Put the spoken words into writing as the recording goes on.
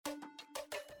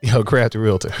Yo, Crafty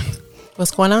Realtor. What's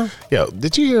going on? Yo,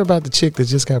 did you hear about the chick that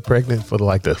just got pregnant for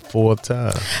like the 4th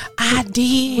time? I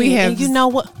did. We have, and you know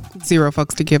what? Zero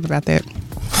fucks to give about that.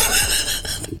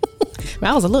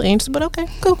 I was a little anxious, but okay,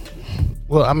 cool.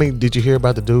 Well, I mean, did you hear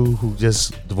about the dude who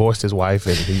just divorced his wife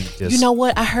and he just... You know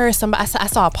what? I heard somebody. I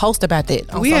saw a post about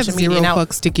that on We have social zero media.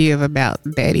 fucks to give about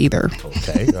that either.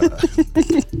 Okay.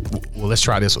 Well, let's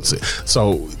try this one.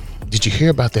 So, did you hear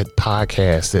about that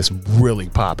podcast that's really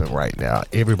popping right now?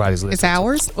 Everybody's listening. It's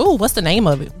ours. Oh, what's the name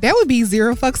of it? That would be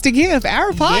Zero Fucks to Give,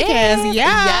 our podcast.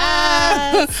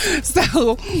 Yeah.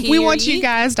 So we want you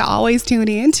guys to always tune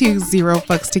in to Zero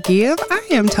Fucks to Give. I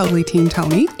am Totally Team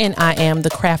Toni. And I am the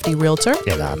Crafty Realtor.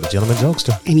 And I'm the gentleman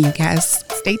jokester. And you guys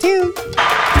stay tuned.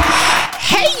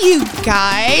 Hey, you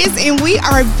guys, and we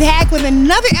are back with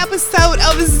another episode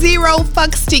of Zero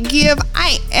Fucks to Give.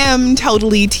 I am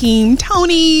Totally Team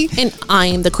Toni. And I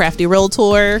am the Crafty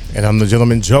Realtor. And I'm the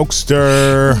gentleman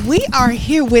jokester. We are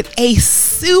here with a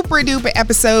super duper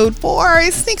episode for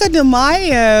Cinco De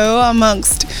Mayo,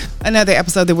 amongst another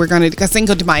episode that we're going to do, because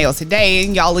Cinco De Mayo today,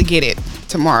 and y'all will get it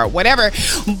tomorrow, whatever.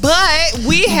 But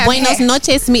we have Buenos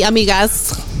noches, mi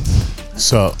amigas.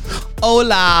 Sup?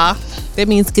 Hola. That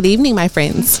means good evening, my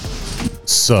friends.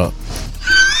 Sup?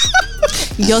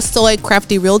 Yo soy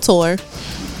Crafty Realtor.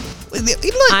 Look.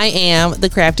 I am the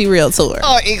Crafty Realtor.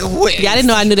 Oh, it went. Y'all didn't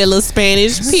know I knew that little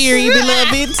Spanish, period,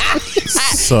 beloved.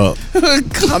 Sup?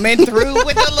 Coming through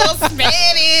with the little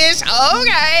Spanish.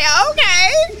 Okay.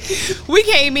 We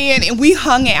came in and we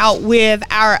hung out with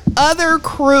our other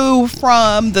crew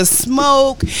from The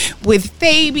Smoke, with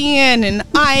Fabian and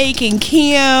Ike and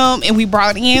Kim, and we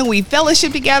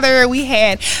fellowship together. We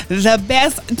had the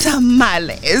best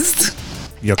tamales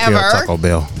Yo ever. quiero Taco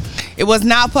Bell. It was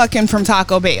not fucking from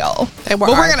Taco Bell. They were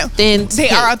authentic. They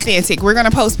are authentic. We're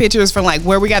gonna post pictures from like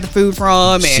where we got the food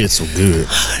from. And Shit's so good.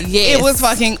 Yes. it was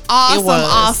fucking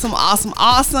awesome,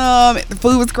 awesome. The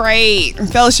food was great.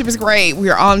 Fellowship is great. We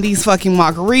are on these fucking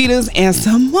margaritas and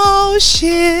some more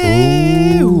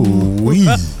shit. Ooh-wee.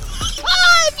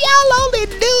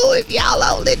 If y'all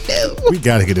only do. We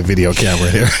gotta get a video camera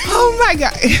here. Oh my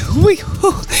God.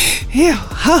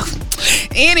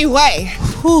 Anyway.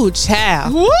 Ooh,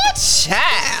 child. What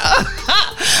child?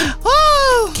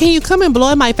 Oh. Can you come and blow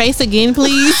in my face again,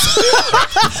 please?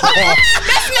 That's not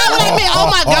what I meant. Oh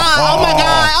my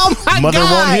God. Mother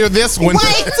won't hear this one. Wait.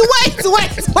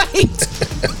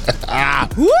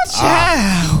 What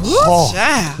child?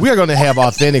 Child? We are going to have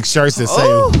authentic shirts that say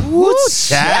 "Woo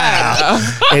child,"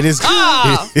 and it's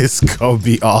going to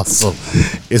be awesome.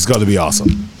 It's going to be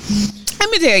awesome. Let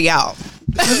me tell y'all,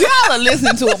 if y'all are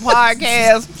listening to a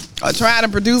podcast or trying to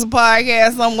produce a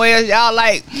podcast somewhere, y'all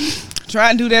like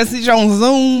trying to do that shit on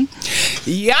Zoom,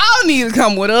 y'all need to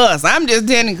come with us. I'm just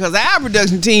telling you, because our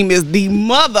production team is the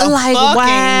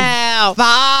motherfucking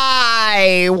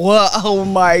vibe. Oh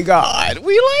my God,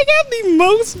 we like have the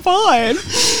most fun.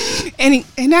 And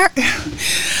our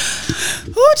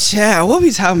child, what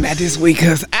we talking about this week?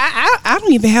 Because I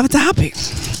don't even have a topic.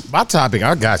 My topic,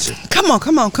 I got you. Come on.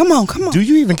 Do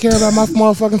you even care about my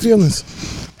motherfucking feelings?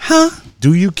 Huh?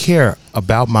 Do you care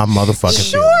about my motherfucking feelings?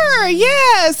 Sure,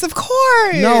 yes, of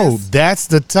course. No, that's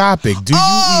the topic. Do you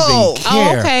even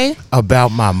care about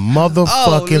my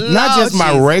motherfucking, not just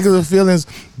my regular feelings,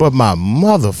 but my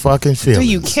motherfucking feelings? Do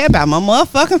you care about my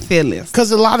motherfucking feelings?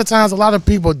 Because a lot of times, a lot of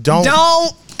people don't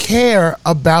care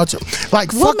about you.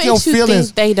 Like, What fuck your makes you feelings.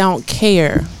 think they don't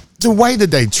care? The way that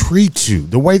they treat you,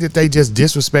 the way that they just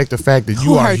disrespect the fact that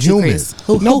you are hurt you, human. Chris?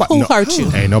 Who hurt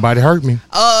you? Ain't nobody hurt me.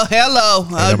 Hello.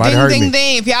 nobody hurt me.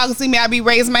 Ding. If y'all can see me, I'll be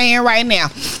raising my hand right now.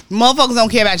 Motherfuckers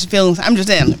don't care about your feelings. I'm just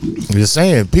telling you. I'm just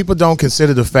saying, people don't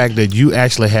consider the fact that you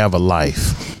actually have a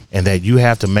life and that you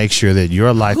have to make sure that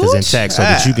your life is intact so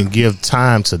that you can give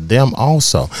time to them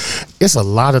also. It's a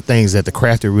lot of things that the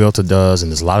Crafty Realtor does,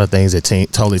 and there's a lot of things that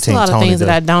Totally Team Toni does. A lot of things that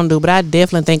I don't do, but I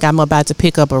definitely think I'm about to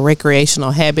pick up a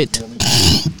recreational habit.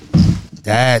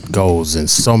 That goes in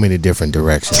so many different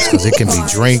directions, because it can be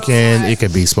drinking, it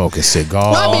could be smoking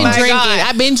cigars. Well,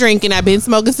 I've been drinking, I've been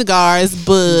smoking cigars,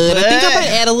 but I think I'm going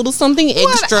to add a little something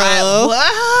extra.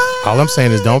 All I'm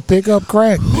saying is don't pick up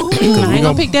crack. I ain't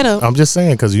going to pick that up. I'm just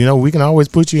saying, because we can always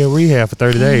put you in rehab for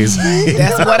 30 days.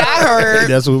 That's what I heard.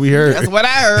 That's what we heard. That's what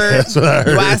I heard.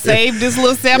 Do I save this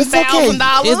little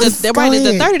 $7,000? Is the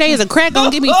 30 days of crack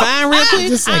going to get me fine real quick?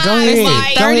 Just say, go ahead.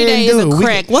 Like 30 days of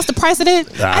crack. What's the price of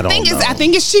that? I I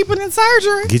think it's cheaper than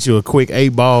surgery. Get you a quick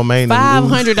 8-ball, man.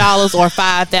 $500 or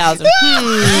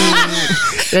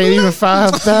 $5,000. Ain't even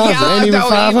 5,000. Ain't even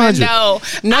 500. No.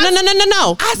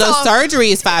 The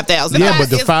surgery is 5,000. Yeah, but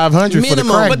the 500 for the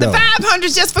crack. But the 500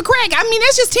 is just for crack. I mean,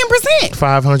 that's just 10%.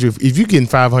 500. If you getting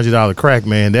 $500 crack,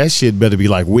 man, that shit better be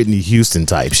like Whitney Houston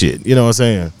type shit. You know what I'm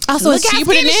saying? Oh, so it's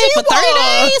cheaper than that for 30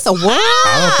 days? Or what?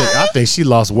 I think she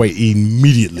lost weight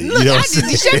immediately. You know what I'm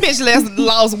saying? That bitch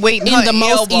lost weight in the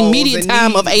most immediate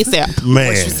time of ASAP. Man,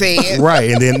 what you said.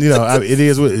 Right, and then it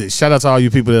is. Shout out to all you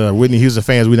people that are Whitney Houston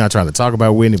fans. We're not trying to talk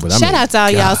about Whitney, but shout out to all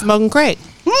y'all smoking crack.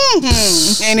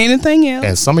 Mm-hmm. And anything else.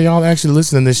 And some of y'all actually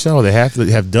listening to this show, they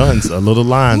have done a little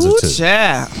lines or two.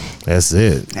 Child. That's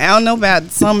it. I don't know about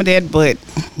some of that, but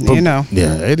you know.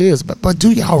 Yeah, it is. But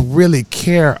do y'all really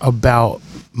care about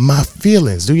my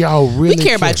feelings? Do y'all really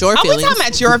care about your feelings? Are we talking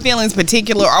about your feelings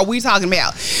particular? Or are we talking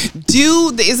about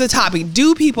is a topic,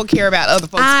 do people care about other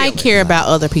folks' feelings? I care about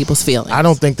other people's feelings. I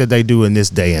don't think that they do in this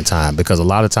day and time, because a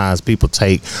lot of times people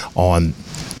take on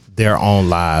their own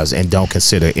lives and don't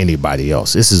consider anybody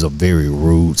else. This is a very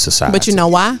rude society. But you know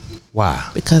why? Why?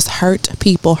 Because hurt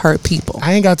people hurt people.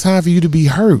 I ain't got time for you to be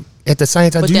hurt. At the same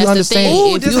time, But do you understand?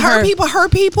 Ooh, does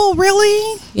hurt people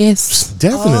really? Yes.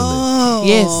 Definitely. Oh.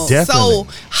 Yes. Definitely. So,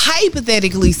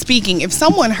 hypothetically speaking, if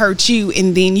someone hurt you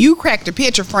and then you cracked a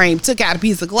picture frame, took out a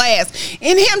piece of glass,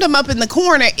 and hemmed them up in the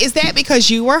corner, is that because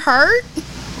you were hurt?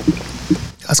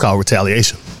 That's called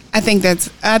retaliation. I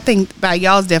think by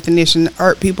y'all's definition,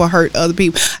 hurt people hurt other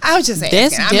people. I was just asking.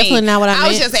 That's definitely not what I meant. I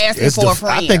was just asking for a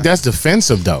friend. I think that's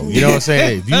defensive, though. You know what I'm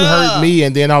saying? If you hurt me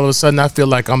and then all of a sudden I feel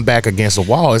like I'm back against a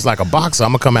wall, it's like a boxer.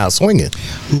 I'm going to come out swinging.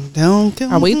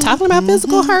 Are we talking about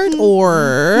physical hurt,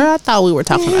 or I thought we were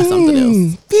talking about something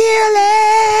else?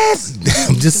 Fearless.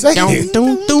 I'm just saying.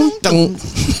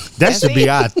 That should be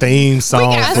our theme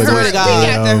song. We got to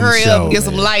hurry up and get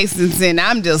some licensing.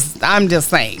 I'm just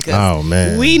saying. Oh,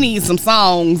 man. We need some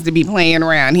songs to be playing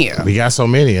around here. We got so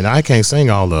many, and I can't sing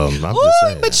all of them. I'm just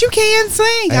saying. But you can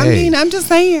sing. Hey, I mean, I'm just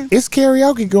saying. It's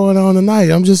karaoke going on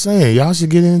tonight. I'm just saying. Y'all should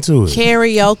get into it.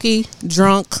 Karaoke,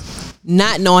 drunk,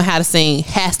 not knowing how to sing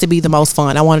has to be the most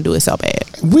fun. I want to do it so bad.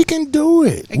 We can do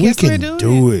it. We can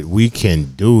do it. We can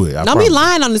do it. Don't be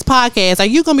lying on this podcast. Are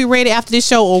you going to be ready after this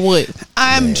show or what?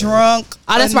 I'm drunk.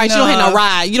 Oh, that's right. You don't have no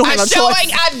ride. You don't have no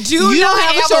choice. I do not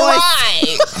have a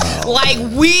ride. Like,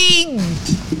 we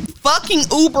fucking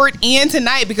Ubered in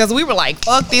tonight because we were like,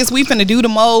 fuck this. We finna do the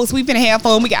most. We finna have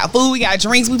fun. We got food. We got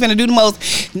drinks. We finna do the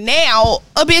most. Now,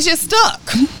 a bitch is stuck.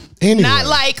 Anyway. Not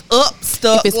like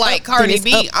stuck like Cardi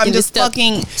B. I'm just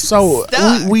fucking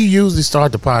stuck. We usually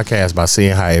start the podcast by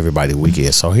seeing how everybody's week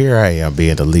is. So here I am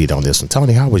being the lead on this one.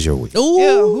 Tony, how was your week?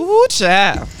 Ooh,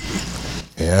 child.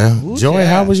 Yeah. Ooh, Joy, child.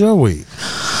 How was your week?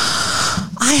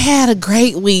 I had a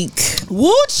great week.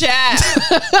 Woo, child.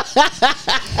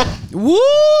 Woo,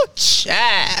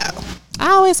 child.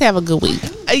 I always have a good week.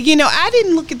 You know, I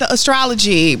didn't look at the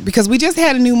astrology because we just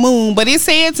had a new moon, but it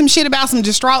said some shit about some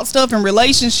distraught stuff and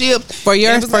relationships. For you?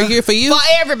 For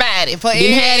everybody. For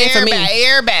didn't have it for me.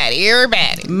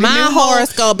 Everybody. My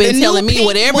horoscope been telling me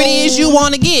whatever it is you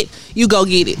want to get, you go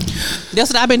get it.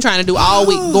 That's what I've been trying to do all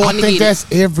week. I think that's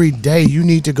every day. You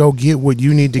need to go get what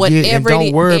you need to get, and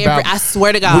don't worry about. I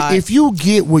swear to God, if you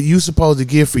get what you supposed to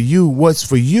get for you, what's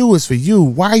for you is for you.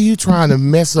 Why are you trying to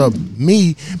mess up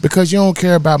me because you don't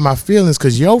care about my feelings?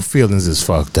 Because your feelings is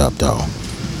fucked up, though.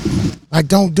 Like,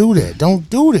 don't do that. Don't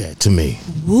do that to me.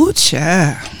 Woo,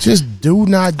 child. Just do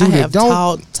not do that. I have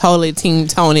taught Totally Team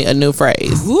Toni a new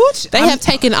phrase. They have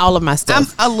taken all of my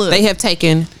stuff. They have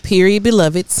taken period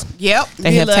beloveds. Yep.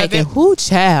 They have taken whoo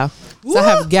child. So I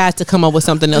have got to come up with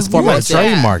something else for myself.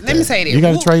 Trademark that. Let me say this. You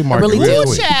got to trademark it.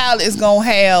 Woo child is going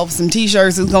to have some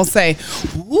t-shirts that's going to say,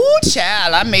 woo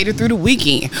child, I made it through the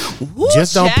weekend. Woo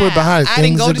just don't put behind it.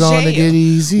 Things are going to get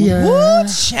easier. Woo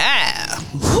child.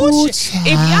 Woo child.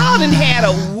 If y'all done had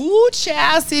a woo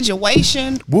child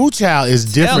situation. Woo child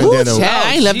is different than a...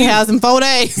 I ain't left the house in 4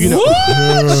 days. You know,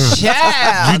 woo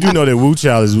child. You do know that woo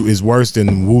child is worse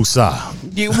than woo sa.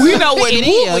 We know what it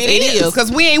is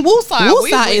because we ain't woo sa. Woo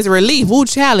sa is relief. Woo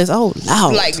child is Lord.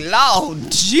 Like Lord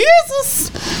Jesus.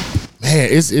 Man,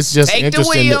 it's just take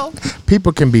interesting. That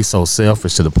people can be so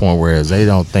selfish to the point where they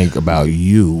don't think about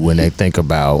you when they think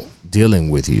about dealing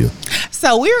with you.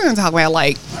 So we were going to talk about,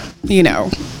 like, you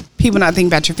know, people not thinking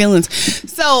about your feelings.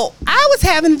 So I was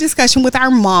having a discussion with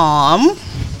our mom,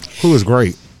 who is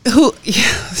great.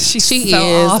 She is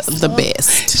awesome. The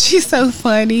best. She's so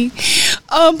funny.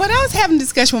 But I was having a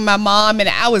discussion with my mom, and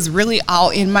I was really all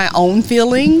in my own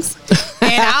feelings.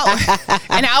 And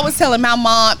I was telling my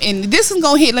mom, and this is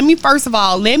gonna hit. Let me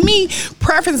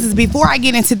preface this before I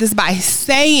get into this by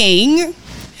saying,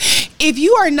 if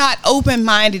you are not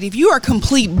open-minded, if you are a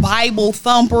complete Bible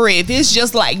thumper, if it's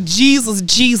just like Jesus,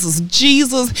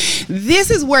 this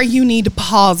is where you need to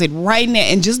pause it right now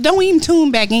and just don't even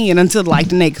tune back in until like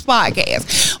the next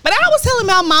podcast. But I was telling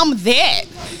my mom that.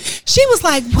 She was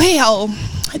like, well,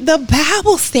 the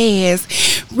Bible says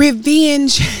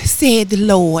revenge, said the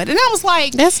Lord. And I was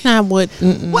like, that's not what.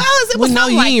 Well, it was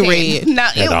something like that. Read. No,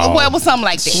 it was something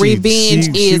like that.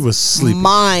 Revenge is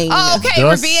mine. Oh, okay,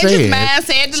 revenge is mine,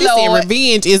 said the Lord. Said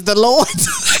revenge is the Lord.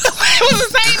 It was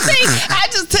the same thing. I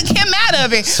just took him out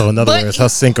of it. So in other words, her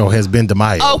Cinco has been de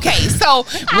Mayo. Okay, so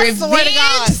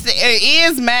revenge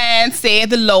is mine,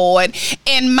 said the Lord.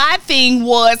 And my thing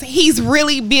was, he's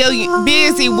really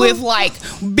busy with like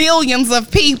billions of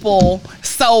people.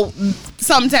 So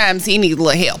sometimes he needs a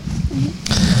little help.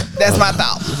 That's my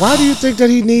thought. Why do you think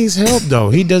that he needs help, though?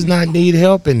 He does not need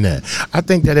help in that. I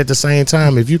think that at the same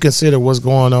time, if you consider what's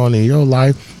going on in your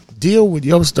life, deal with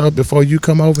your stuff before you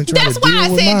come over and try to deal with mine. That's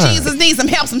why I said Jesus needs some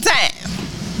help sometime.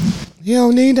 He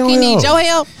don't need no help. He needs your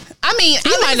help? I mean,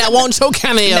 he might not want your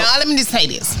kind of help. Now, let me just say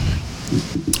this.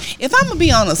 If I'm going to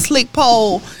be on a slick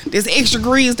pole that's extra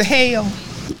grease to hell,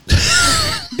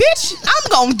 bitch,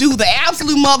 I'm going to do the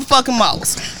absolute motherfucking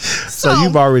most. So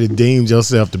you've already deemed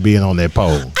yourself to being on that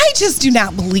pole. I just do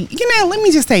not believe. Let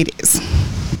me just say this.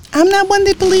 I'm not one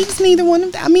that believes neither one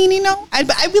of them. I mean,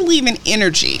 I believe in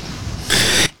energy.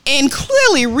 And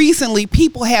clearly, recently,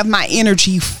 people have my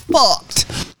energy fucked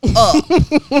up.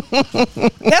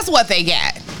 That's what they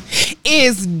got.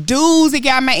 It's dudes that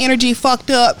got my energy fucked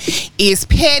up. It's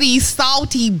petty,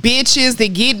 salty bitches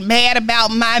that get mad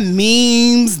about my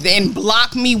memes and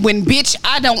block me when, bitch,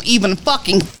 I don't even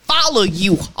fucking follow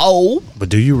you, hoe. But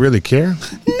do you really care?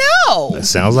 No. That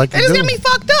sounds like you do. It's got me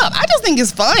fucked up. I just think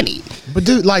it's funny. But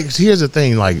dude, like, here's the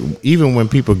thing. Like, even when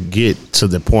people get to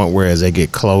the point where as they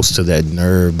get close to that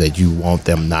nerve that you want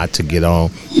them not to get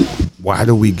on, why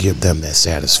do we give them that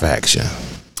satisfaction?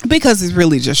 Because it's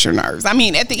really just your nerves. I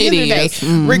mean, at the end of the day,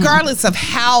 regardless of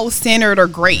how centered or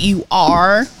great you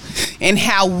are and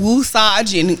how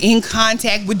woosage and in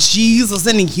contact with Jesus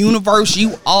and the universe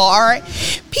you are,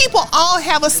 people all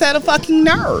have a set of fucking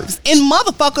nerves. And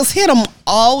motherfuckers hit them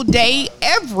all day,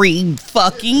 every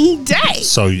fucking day.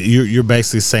 So you're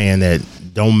basically saying that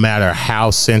don't matter how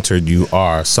centered you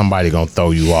are, somebody gonna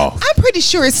throw you off. I'm pretty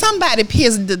sure somebody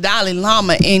pissed the Dalai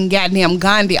Lama and goddamn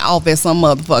Gandhi off at some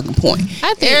motherfucking point.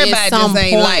 I think everybody just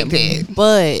ain't like that.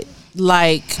 But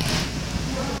like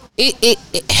it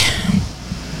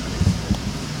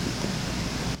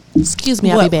excuse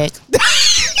me, I'll be back.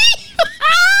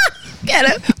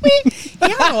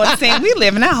 Y'all don't understand. We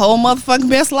living our whole motherfucking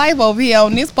best life over here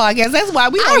on this podcast. That's why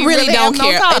we don't really don't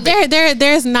care. No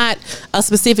there's not a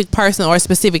specific person or a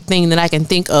specific thing that I can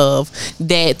think of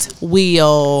that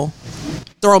will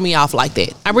throw me off like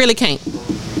that. I really can't. 'Cause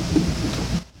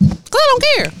I don't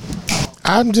care.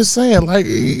 I'm just saying, like,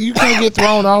 you can't get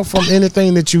thrown off from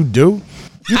anything that you do.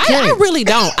 You can't. I really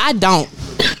don't. I don't.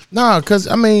 Nah, because,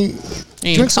 I mean,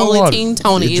 and drink some water. Team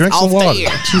Toni is drink off some water. the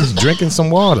air. She's drinking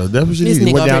some water. That's what she This needs.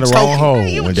 nigga Went down the over wrong hole.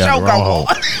 You Went down the wrong hole.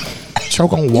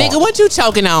 Choke on water. Nigga, what you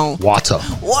choking on? Water.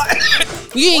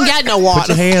 What? You ain't got no water. Put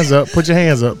your hands up. Put your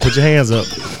hands up. Put your hands up.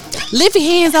 Lift your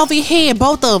hands over your head,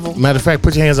 both of them. Matter of fact,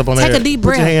 put your hands up on there. Take a deep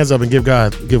breath. Put your hands up and give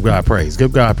God praise.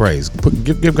 Give God praise.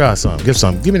 Give God some. Give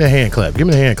some. Give me the hand clap. Give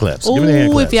me the hand claps. Give me the hand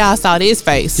Ooh, claps. if y'all saw this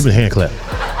face. Give me the hand clap.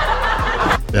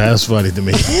 That's funny to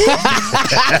me. Y'all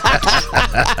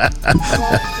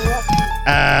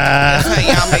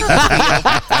make me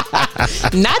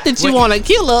feel. Not that you want to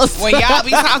kill us. When y'all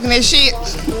be talking that shit.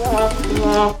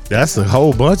 That's a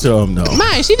whole bunch of them, though.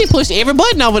 Man, she did push every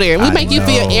button over there. We make you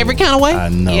feel every kind of way. I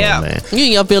know, man. You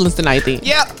in your feelings tonight, then.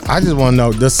 Yep. I just want to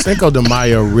know, does Cinco de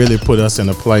Mayo really put us in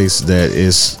a place that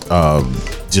is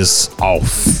just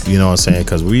off? You know what I'm saying?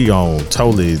 Because we gon'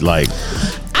 totally, like...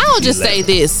 I'll just say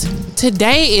this.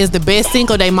 Today is the best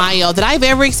Cinco de Mayo that I've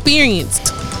ever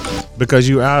experienced. Because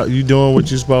you doing what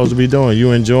you're supposed to be doing.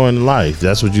 You enjoying life.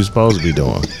 That's what you're supposed to be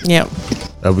doing. Yep.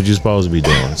 That's what you're supposed to be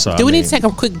doing. So Do we need to take a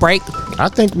quick break? I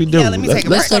think we do. Yeah, let me take a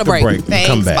Let's break. take a break and Thanks,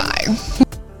 come back. bye.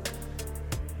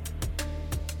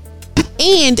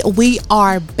 And we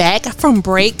are back from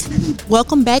break.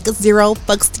 Welcome back, Zero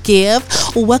Fucks to Give.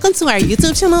 Welcome to our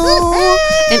YouTube channel.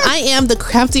 And I am the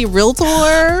Crafty Realtor.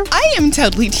 I am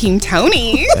Totally Team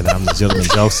Toni. And I'm the gentleman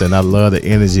Jokester, and I love the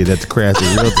energy that the Crafty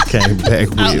Realtor came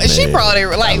back with. She man. brought it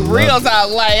like real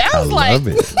talk. Like I was like, love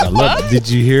it. I love it. Did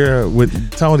you hear with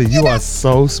Toni? You are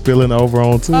so spilling over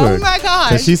onto her. Oh my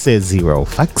gosh. Because she said zero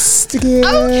fucks to give.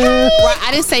 Okay. Right, I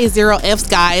didn't say zero F's,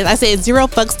 guys. I said zero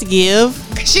fucks to give.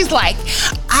 She's like,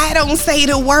 I don't say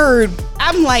the word.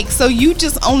 I'm like, so you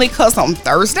just only cuss on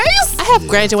Thursdays? I have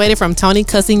graduated from Toni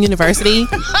Cussing University.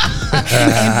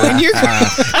 And when you're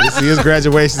This is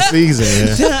graduation season.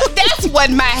 Yeah. that's what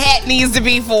my hat needs to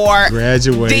be for.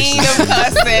 Graduation. Dean of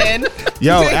cussing.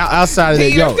 Yo, outside of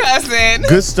that, Dean of cussing.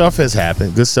 good stuff has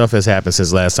happened. Good stuff has happened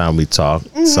since last time we talked.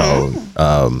 So,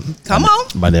 Come on.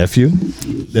 my nephew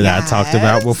that I talked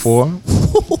about before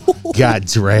got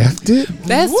drafted.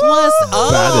 That's what's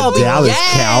up. By the Dallas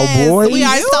Cowboys. We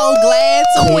are so glad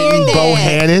to hear Quentin that.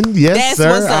 Bohannon, yes, That's sir,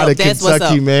 what's out up. of That's what's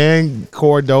Kentucky, up. man.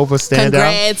 Cordova standout.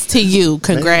 Congrats to you.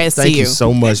 Congrats Thank to you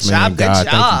so much, Good man. job, good God, thank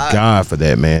job. you, God, for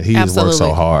that, man. He has worked so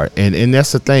Absolutely. hard, and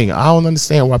that's the thing. I don't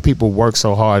understand why people work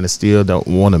so hard and still don't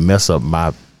want to mess up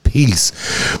my peace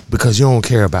because you don't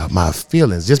care about my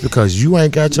feelings. Just because you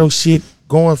ain't got your shit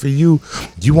going for you,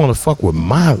 you want to fuck with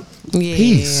my Yeah.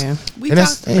 peace. We And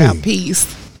that's talked the about thing. peace.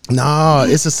 No,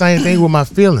 it's the same thing with my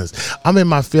feelings. I'm in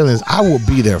my feelings. I will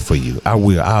be there for you. I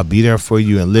will. I'll be there for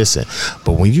you and listen.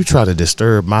 But when you try to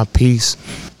disturb my peace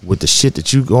with the shit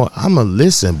that you going, I'ma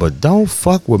listen, but don't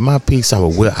fuck with my peace. I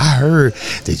heard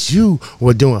that you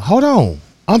were doing. Hold on.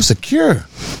 I'm secure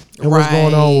in what's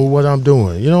going on Right. with what I'm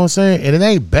doing. You know what I'm saying? And it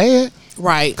ain't bad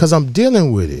Right. because I'm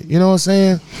dealing with it. You know what I'm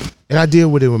saying? And I deal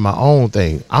with it with my own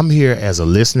thing. I'm here as a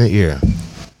listening ear.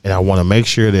 And I want to make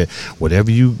sure that whatever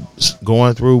you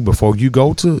going through before you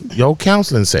go to your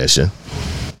counseling session,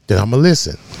 that I'm going to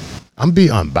listen. I'm going to be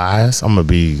unbiased. I'm going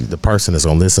to be the person that's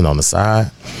going to listen on the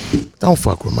side. Don't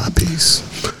fuck with my peace.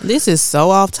 This is so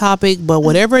off topic, but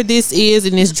whatever this is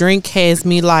in this drink has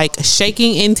me like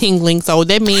shaking and tingling. So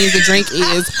that means the drink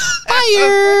is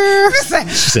fire.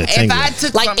 She said If tingling. I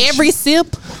took Like some every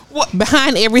sip, What?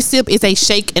 behind every sip is a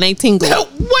shake and a tingle.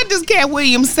 What does Cat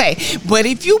Williams say? But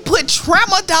if you put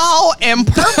tramadol and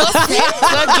Percocet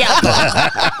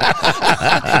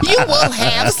together, you will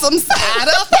have some side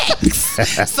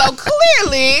effects. So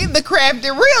clearly, the Crafty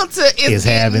Realtor Is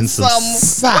having some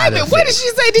side Wait a minute, what did effects. she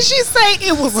say? Did she say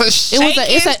it was a shake?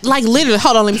 It's a like literally.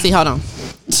 Hold on, let me see. Hold on.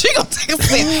 She gonna take a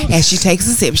sip. As she takes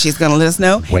a sip, she's gonna let us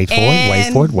know. Wait for it,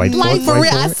 wait for it, wait for Like it, for wait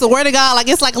real, for I it. swear to God, like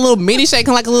it's like a little mini shake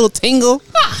and like a little tingle.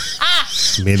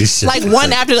 Mini shake. Like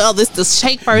one after the other. It's the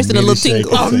shake first and a Mini little shake.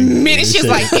 tingle. A mini, she's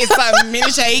like, it's a mini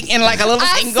shake and like a little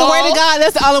I tingle. swear to God,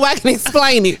 that's the only way I can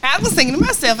explain it. I was thinking to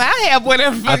myself, I have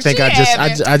whatever. I think she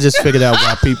having. I just figured out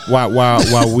why people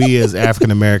why we as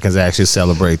African Americans actually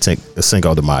celebrate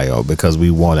Cinco de Mayo, because we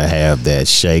want to have that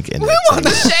shake and We that want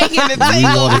the tingle. shake and the We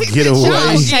tingle. wanna get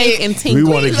away. Shake and We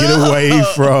tingle. want to get away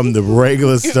from the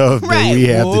regular stuff that we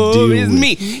have Whoa, to do it's with.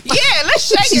 me. Yeah, let's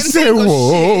shake She and said, tingle.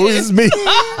 "Whoa, shit. it's me."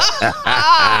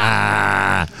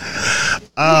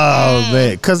 Oh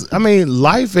man, because I mean,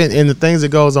 life and the things that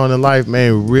goes on in life,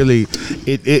 man, really,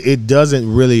 it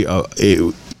doesn't really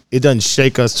it doesn't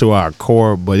shake us to our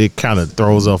core, but it kind of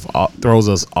throws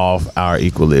us off our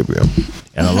equilibrium.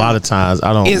 And a lot of times,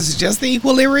 I don't. It's just the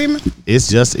equilibrium. It's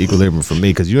just equilibrium for me,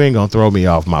 because you ain't gonna throw me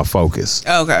off my focus.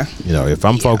 Okay. You know, if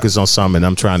I'm focused on something and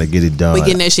I'm trying to get it done, We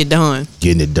getting that shit done.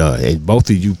 getting it done. And both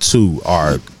of you two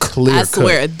are clear I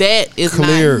swear that is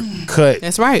clear not. cut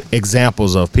That's right.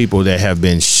 examples of people that have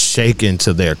been shaken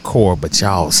to their core, but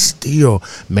y'all still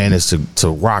manage to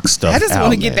rock stuff. I just out,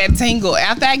 want to get man. that tingle.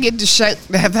 After I get the shake,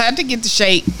 after I get the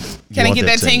shake, can I want get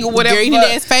that that tingle? tingle. Whatever. Girl, you need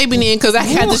to ask Fabian in because I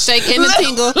had the shake and the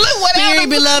tingle. Look, whatever. Very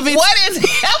beloved. What is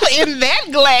in that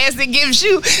glass that gives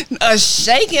you a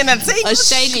shake and a tingle? A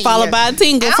shake Shit. followed by a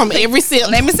tingle I don't from think- every sip.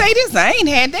 Let me say this: I ain't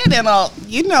had that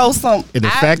in some. And the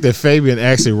fact that Fabian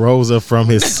actually rose up from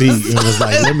his seat and was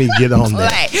like, "Let me get on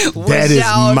that." Like, That is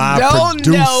y'all my don't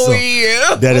producer. know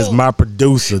you. That is my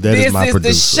producer. That is This my is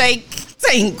producer. the shake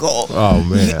tingle. Oh,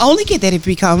 man. You only get that if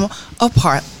you become a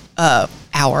part of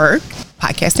our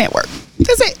podcast network.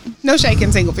 That's it. No shake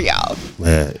and tingle for y'all.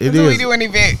 Man, it Do we is. do an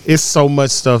event? It's so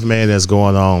much stuff, man, that's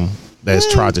going on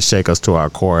that's tried to shake us to our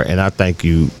core. And I thank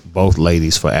you both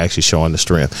ladies for actually showing the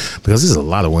strength, because there's a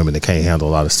lot of women that can't handle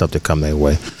a lot of stuff that come their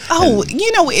way. Oh,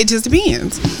 you know, it just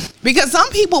depends. Because some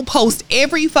people post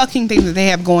every fucking thing that they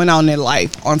have going on in their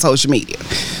life on social media.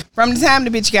 From the time the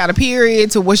bitch got a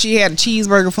period to what she had a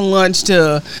cheeseburger for lunch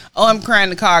to, oh, I'm crying in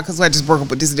the car because I just broke up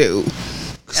with this dude.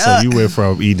 So you went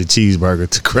from eating a cheeseburger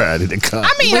to crying in the car.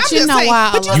 I mean, But I'm you just know saying,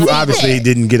 why but a lot You of obviously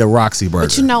didn't get a Roxy burger.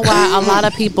 But you know why a lot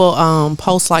of people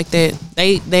post like that?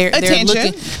 They're Attention.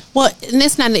 looking. Well, and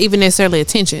it's not even necessarily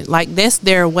attention. Like that's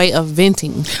their way of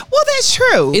venting. Well, that's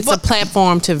true. It's a but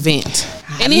platform to vent.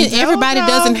 And don't everybody know.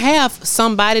 doesn't have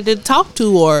somebody to talk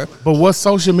to, or But was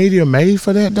social media made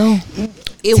for that, though?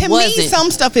 it to wasn't. me, some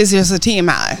stuff is just a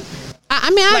TMI. I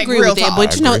mean, I like agree real with that, talk.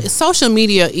 but you I know, agree. social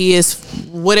media is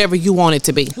whatever you want it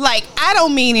to be. Like, I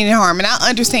don't mean any harm, and I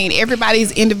understand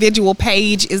everybody's individual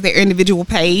page is their individual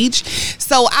page.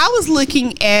 So I was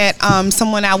looking at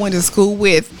someone I went to school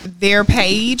with, their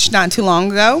page not too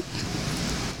long ago.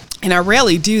 And I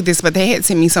rarely do this, but they had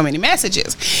sent me so many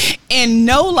messages. And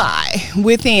no lie,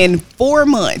 within 4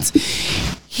 months,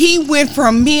 he went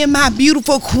from me and my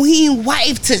beautiful queen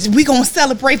wife to we gonna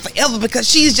celebrate forever because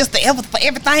she's just the ever for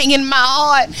everything in my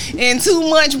heart. And 2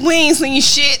 months we ain't seen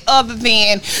shit other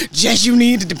than just you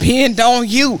need to depend on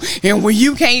you. And when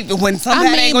you can't, when somebody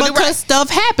ain't gonna do because right. stuff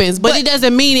happens, but it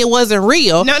doesn't mean it wasn't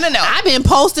real. No. I've been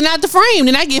posting out the frame,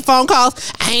 and I get phone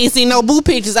calls. I ain't seen no boo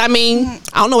pictures. I mean,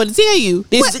 I don't know what to tell you.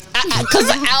 Because I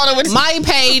don't know what to my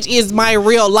page is my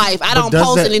real life. I don't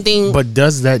post anything. But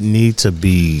does that need to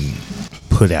be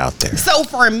put out there? So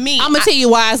for me, I'm gonna tell you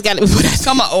why it's got to be put out there.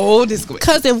 Come on, this quick.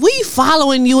 Because if we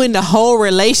following you in the whole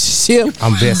relationship,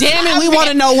 I'm vested. damn it, we want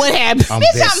to know what happened. I'm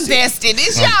vested.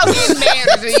 Is y'all getting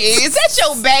married to you? Is that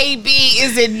your baby?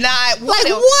 Is it not? What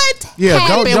Yeah,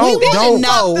 happened?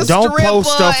 don't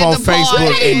post stuff on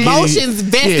Facebook. And emotions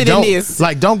vested in this.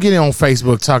 Like, don't get on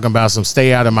Facebook talking about some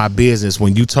stay out of my business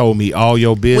when you told me all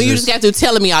your business. When you just got through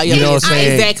telling me all your business. What I'm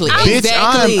saying? Exactly.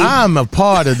 Bitch, I'm a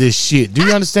part of this shit. Do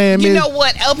you understand me? You know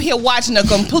what? Up here watching a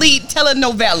complete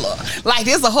telenovela. Like,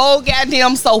 there's a whole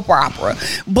goddamn soap opera.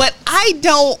 But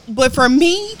but for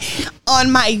me,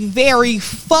 on my very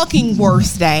fucking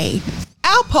worst day,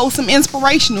 I'll post some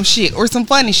inspirational shit or some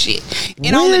funny shit.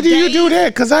 And Where do you do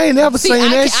that? Because I ain't never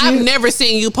seen that shit. I've never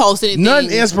seen you post anything.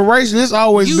 Nothing inspirational. It's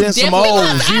always been some old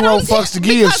zero fucks to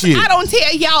give shit. I don't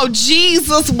tell y'all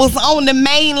Jesus was on the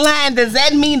main line. Does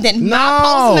that mean that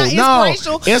my post not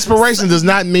inspirational? Inspiration does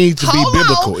not mean to be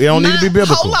biblical. It don't need to be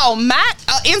biblical. Hold on. My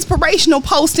inspirational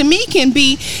post to me can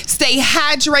be stay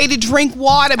hydrated, drink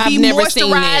water, be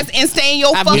moisturized, and stay in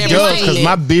your fucking lane. Because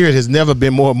my beard has never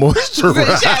been more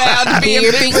moisturized. Shout out to Beer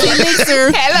Pixie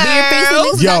Mixer.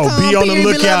 Hello. Yo, be on the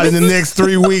lookout in the next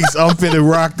 3 weeks. I'm finna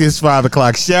rock this 5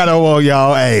 o'clock shadow on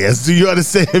y'all ass. Do you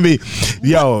understand me?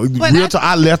 Yo, real talk,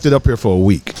 I left it up here for a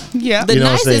week. Yeah. The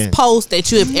nicest post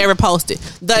that you have ever posted.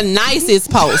 The nicest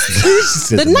post.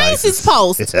 The nicest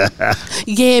post.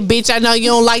 Yeah, bitch, I know you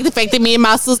don't like the fact that me and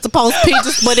my sister post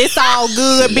pictures, but it's all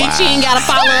good, bitch. You ain't gotta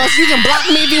follow us. You can block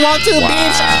me if you want to,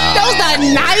 bitch. Those are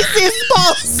the nicest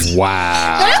posts.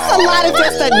 Wow. That's a lot of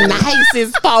just the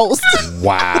nicest post.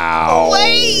 Wow.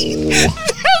 Wait.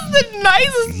 That's the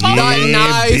nicest post. Yeah, the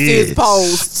nicest bitch.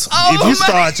 post. If you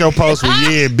start your post with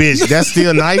yeah, bitch, that's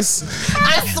still nice.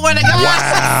 I swear to God. Wow.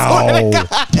 I swear to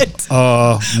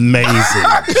God. Amazing.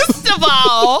 First of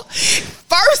all,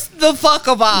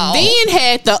 Ben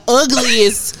had the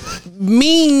ugliest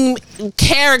meme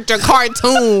character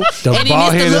cartoon. The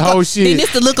bald-headed whole shit. Then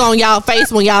it's the look on y'all face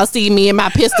when y'all see me and my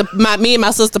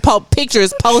sister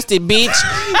pictures posted, bitch.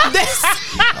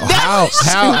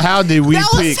 How did we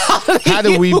pick? How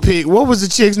did we pick? What was the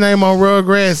chick's name on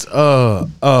Rugrats?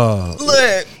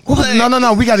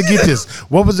 No. We got to get this.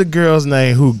 What was the girl's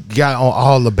name who got on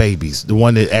all the babies? The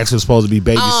one that actually was supposed to be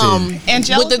babysitting.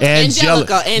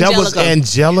 Angelica. That was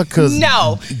Angelica's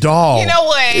doll. You know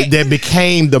what? That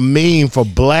became the meme for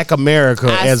Black America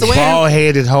as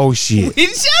bald-headed whole shit. It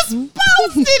just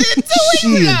posted it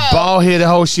 2 weeks ago. Bald-headed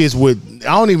whole shits with,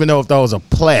 I don't even know if those are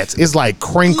plaits. It's like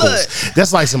crinkles. Look,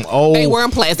 that's like some old. They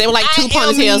weren't plaits. They were like two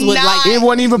ponytails with like. It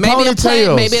wasn't even maybe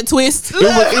ponytails. Maybe a twist. It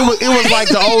was like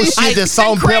the old shit that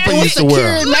Salt and Pepper used to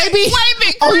wear. Maybe.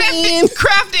 Wait a minute.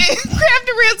 Crafty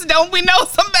Realtor, don't we know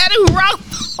somebody who rocked?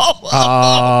 Oh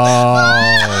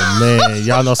man,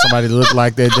 y'all know somebody that look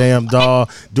like that damn doll.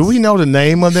 Do we know the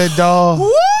name of that doll?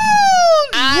 Woo!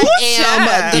 I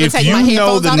am going to take my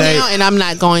headphones off now, and I'm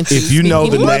not going to. If you know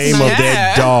the name of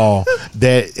that doll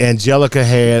that Angelica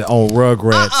had on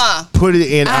Rugrats, put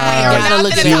it in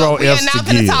our zero F's to give. We're not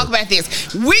going to talk about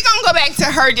this. We're going to go back to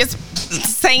her just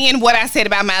saying what I said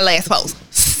about my last post.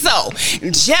 So,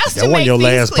 just that wasn't your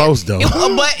last post, though.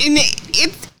 But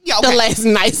it's the last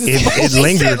nicest post. It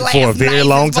lingered for a very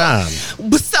long time.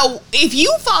 So, if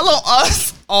you follow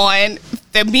us on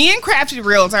the Me and Crafty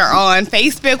Realtor on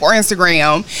Facebook or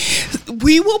Instagram,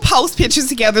 we will post pictures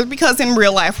together because in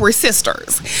real life we're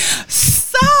sisters.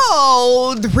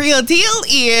 So the real deal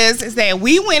is that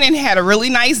we went and had a really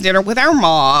nice dinner with our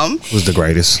mom. Who's the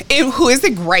greatest? Who is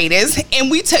the greatest.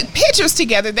 And we took pictures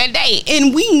together that day.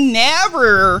 And we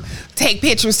never take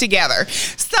pictures together.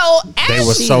 So they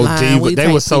were so diva. They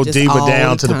were so diva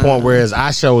down to the point whereas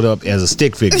I showed up as a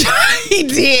stick figure. He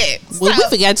did. Well, we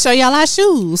forgot to show y'all our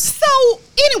shoes. So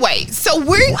Anyway, so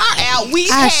we are out. We've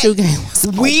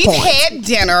had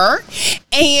dinner,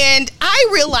 and I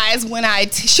realized when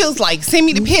she was like, send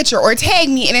me the picture or tag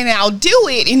me, and then I'll do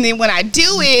it. And then when I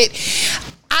do it,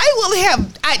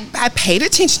 I paid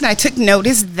attention. I took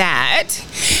notice that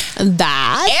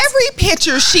every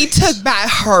picture she took by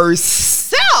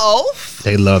herself,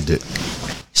 they loved it.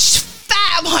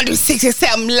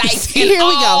 567 likes. Here we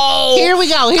go.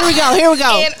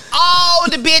 And all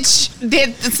the bitch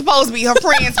that's supposed to be her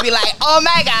friends be like, oh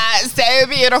my God, so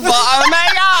beautiful. Oh my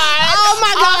God. Oh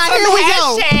my God. Awesome. Here we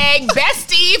go. Hashtag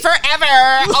bestie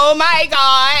forever. Oh my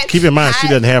God. Keep in mind, she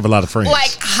doesn't have a lot of friends. Like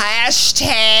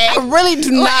hashtag. I really do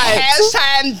not.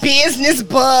 Hashtag business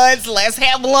buds. Let's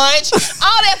have lunch.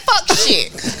 All that fuck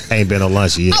shit. Ain't been on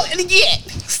lunch yet. Oh, yeah.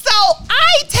 So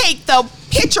I take the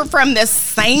picture from the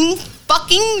same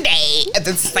fucking day at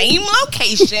the same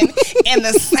location in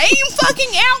the same fucking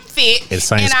outfit at the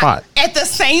same spot. At the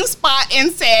same spot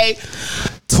and say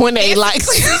 28 likes.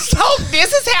 So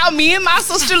this is how me and my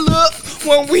sister look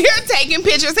when we're taking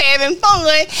pictures, having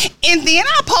fun. And then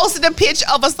I posted a picture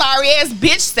of a sorry ass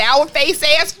bitch, sour face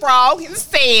ass frog, and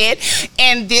said,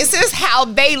 and this is how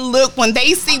they look when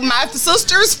they see my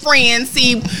sister's friends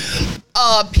see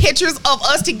pictures of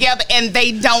us together and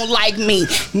they don't like me.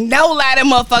 No lie, that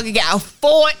motherfucker got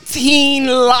 14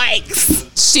 likes.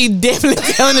 She definitely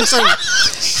telling the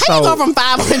truth. How you go from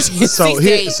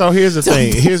 568? So here's the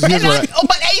thing. Here's what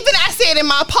but even I said in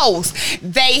my post,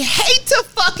 they hate to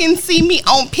fucking see me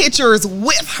on pictures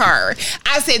with her.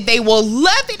 I said they will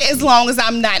love it as long as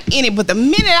I'm not in it. But the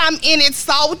minute I'm in it,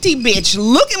 salty bitch,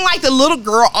 looking like the little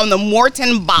girl on the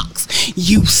Morton box.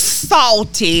 You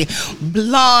salty,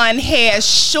 blonde hair,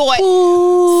 short,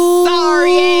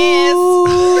 sorry ass.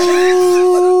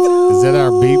 Is that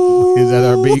our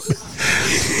beep?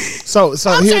 So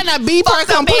I'm here, trying to beep her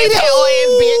completely.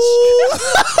 Bitch.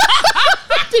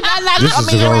 Did I not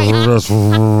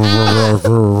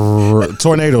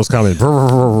tornadoes coming.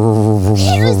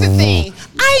 Here's the thing.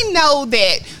 I know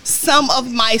that some of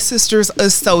my sister's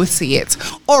associates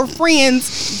or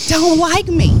friends don't like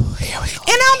me. And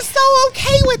I'm so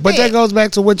okay with that. But that goes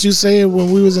back to what you said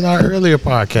when we was in our earlier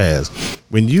podcast.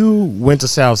 When you went to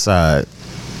Southside,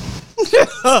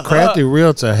 Crafty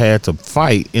Realtor had to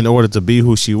fight in order to be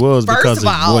who she was because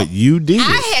of what you did.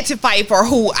 I had to fight for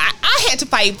who I had to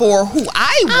fight for who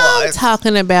I was. I'm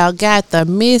talking about got the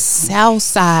Miss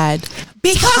Southside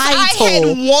because I had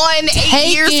won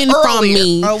 8 years taken from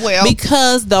me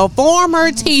because the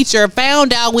former teacher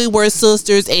found out we were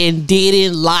sisters and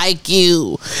didn't like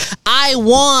you. I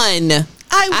won.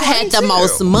 I had the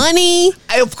most money.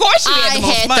 Of course you had the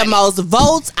most money. I had the most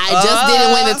votes. I just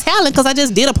didn't win the talent because I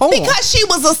just did a poem. Because she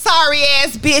was a sorry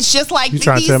ass bitch just like you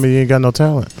trying to tell me you ain't got no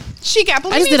talent? She got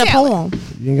plenty I just did a talent. poem.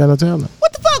 You ain't got no talent.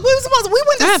 What the fuck? We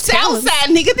went to Southside,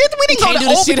 nigga. We didn't go to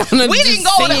Overton. We didn't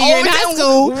go to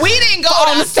Overton. We didn't go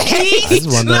to East.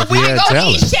 Look, we didn't go to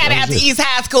East. Shout out to East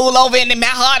High School over in the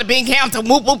Mount Hardy, Bing County.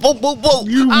 Whoop, whoop, whoop, whoop, whoop.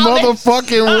 You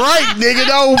motherfucking right, nigga.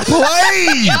 Don't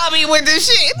play. Y'all be with this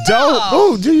shit. Don't.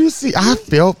 Oh, do you see? I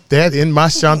felt that in my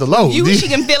chandelier. She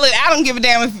can feel it. I don't give a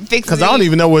damn if it fixes it. Because I don't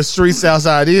even know what street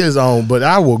Southside is on, but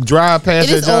I will drive past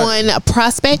it. It is on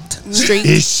Prospect Street.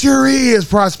 It sure is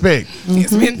Prospect.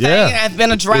 It's been it's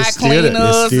been a dry cleaners.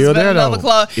 It's still there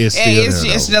though.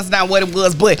 It's just not what it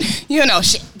was. But you know,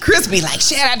 Chris be like,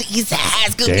 shout out to East High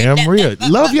School. Damn real.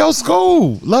 Love your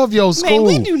school. Love your school.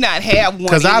 Man, we do not have one.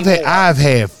 Because I've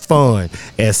had fun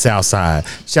at Southside.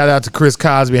 Shout out to Chris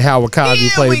Cosby and Howard Cosby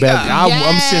played back.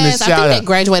 I'm sending shout out. I think they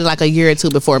graduated like a year or two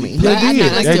before me. They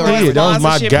did. That was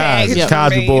my guys. The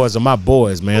Cosby boys are my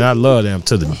boys, man. I love them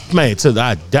till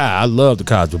I die. I love the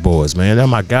Cosby boys, man. They're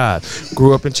my guys.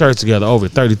 Grew up in church together over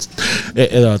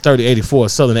 3084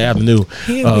 Southern Avenue.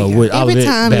 With every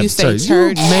time you say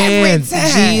church, man,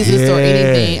 Jesus or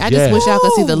anything, I just wish y'all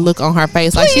could see the look on her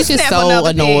face. Like she's just so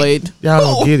annoyed. Y'all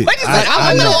don't get it.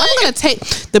 I'm gonna take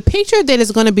the picture that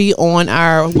is going to be on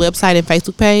our website and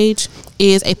Facebook page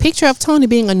is a picture of Toni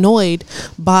being annoyed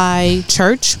by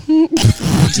church.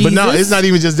 But no, it's not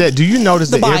even just that. Do you notice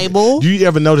the Bible? Do you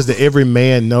ever notice that every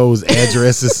man knows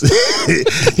addresses?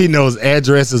 He knows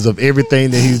addresses of everything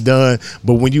that he's done.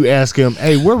 But when you ask him,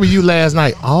 "Hey, where were you last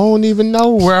night?" I don't even know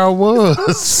where I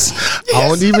was. I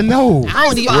don't even know. I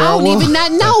don't even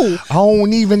not know. I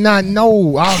don't even not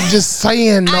know. I'm just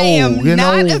saying no. I am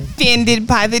not offended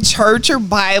by the church or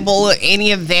Bible or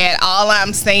any of that. All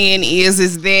I'm saying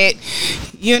is that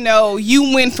you know,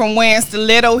 you went from wearing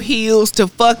stiletto heels to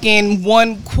fucking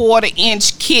 1/4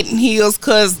 inch kitten heels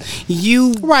because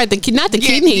you not the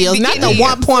kitten heels, not the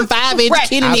 1.5 inch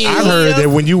kitten heels. I heard that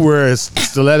when you wear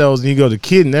stilettos and you go to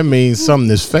kitten, that means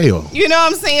something is failed. You know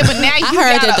what I'm saying? But now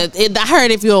I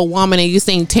heard if you're a woman and you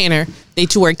sing tenor,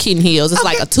 that you wear kitten heels. It's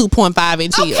like a 2.5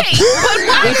 inch heel.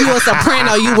 If you're a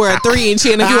soprano, you wear a 3 inch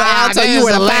heel. And if you're an alto, you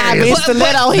wear a 5 inch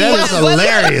stiletto heel. That is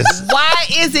hilarious. Why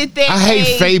is it that I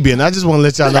hate Fabian? I just want to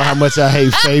let y'all know how much I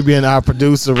hate Fabian, our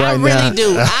producer right now. I really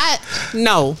do.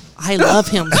 I love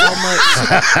him so much.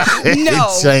 No.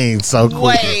 It changed so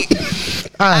quick. Wait.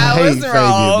 I hate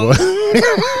Fabian, boy.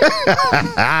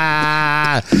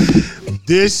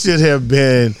 This should have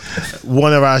been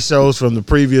one of our shows from the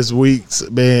previous weeks.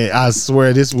 Man, I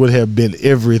swear this would have been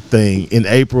everything. In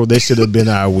April, this should have been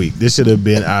our week. This should have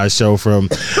been our show from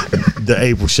the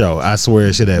April show. I swear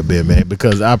it should have been, man,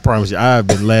 because I promise you, I've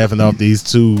been laughing off these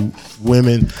two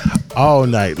women all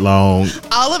night long.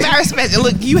 All of our special.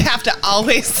 Look, you have to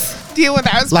always deal with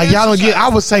our special. Like, y'all don't get, I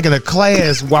was taking a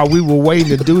class while we were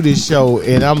waiting to do this show,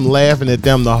 and I'm laughing at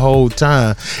them the whole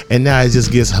time, and now it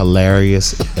just gets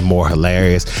hilarious and more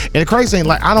hilarious. And the crazy thing,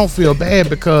 like, I don't feel bad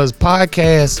because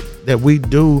podcasts that we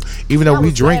do, even though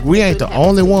we drink, we ain't the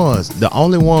only ones. The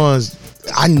only ones,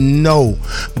 I know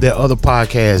that other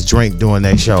podcasts drink during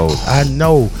their shows. I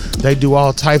know they do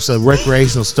all types of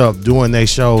recreational stuff during their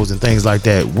shows and things like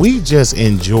that. We just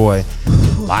enjoy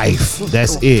life.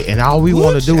 That's it. And all we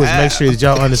want to do is make sure that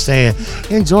y'all understand,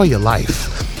 enjoy your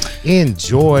life.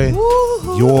 Enjoy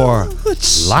your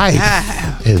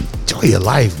life. Enjoy your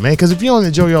life, man. Because if you don't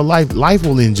enjoy your life, life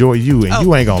will enjoy you, and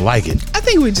you ain't gonna like it. I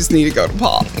think we just need to go to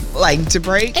Paul, like to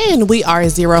break. And we are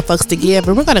Zero Fucks to Give,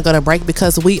 and we're gonna go to break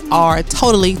because we are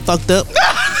totally fucked up.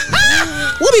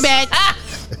 We'll be back.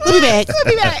 We'll be back. We'll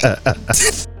be back.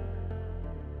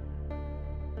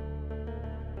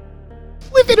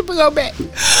 We're finna go back.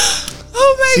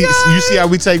 Oh my God. You see how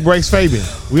we take breaks, Fabian?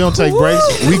 We don't take breaks.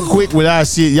 We quick with our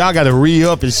shit. Y'all got to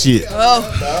re-up and shit.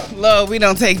 Oh, Lord, we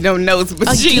don't take no notes.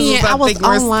 But Jesus, I was think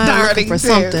we're online starting looking for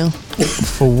something.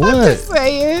 For what? I'm just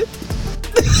saying.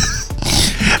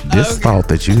 This thought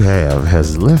that you have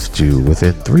has left you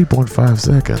within 3.5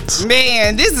 seconds.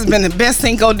 Man, this has been the best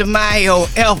Cinco de Mayo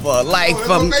ever. Like,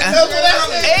 from it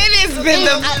has been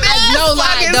the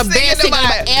best Cinco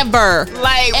ever.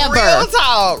 Like, ever. Real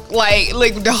talk.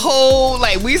 Like the whole,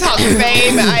 like, we talk the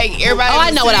same. Like, everybody. Oh,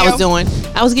 I know what I was doing.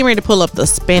 I was getting ready to pull up the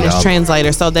Spanish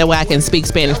translator so that way I can speak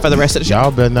Spanish for the rest of the show.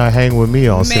 Y'all better not hang with me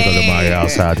on Cinco de Mayo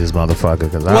outside this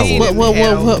motherfucker, because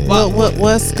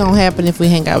what's gonna happen if we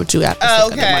hang out with you after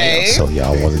Cinco de Mayo? So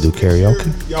y'all want to do karaoke?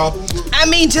 I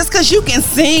mean, just because you can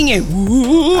sing and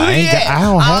I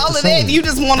don't have all to of sing. that, you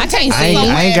just want to take. I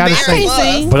ain't got to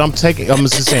sing. But I'm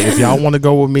just saying, if y'all want to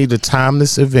go with me to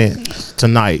Timeless event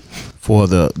tonight for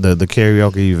the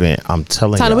karaoke event, I'm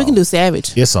telling y'all, we can do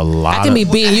Savage. It's a lot. I can be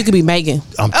B and you can be Megan.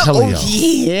 I'm telling y'all.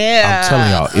 Yeah. I'm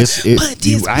telling y'all.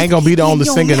 I ain't gonna be the only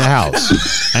singer in the house.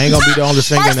 I ain't gonna be the only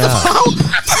singer in the house.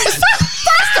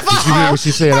 Did you hear what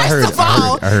she said? I heard it.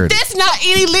 That's not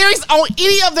any lyrics on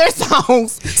any of their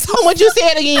songs. So what you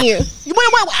said again? Wait,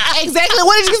 exactly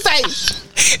what did you say?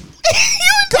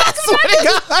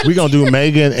 We gonna do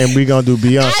Megan and we gonna do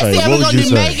Beyonce. I said what we're would you gonna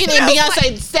do say? Megan and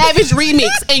Beyonce Savage remix,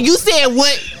 and you said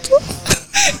what?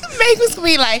 Megan's gonna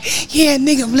be like, yeah,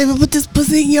 nigga, let me put this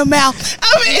pussy in your mouth.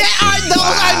 I mean, those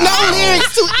are no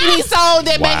lyrics to any song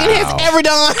that Megan has ever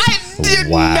done.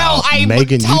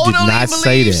 Megan, you did not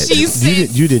say that.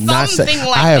 You did not say.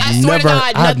 Like I have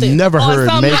never heard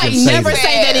Megan say never that.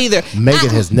 say that either. Megan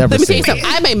has never said that. Let me tell you something.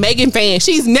 I'm a Megan fan.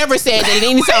 She's never said that in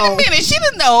any song. Wait a minute, she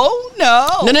didn't know.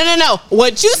 No.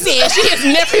 What you said, she has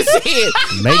never said.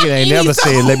 Megan ain't never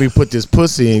said, let me put this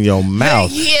pussy in your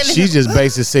mouth. Yeah, she just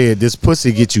basically said, this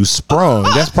pussy get you sprung.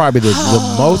 That's probably the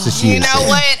most that she You know said.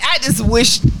 what? I just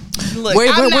wish. Look,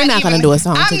 we're not gonna do a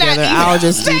song together. I'll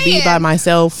just be by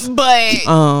myself. But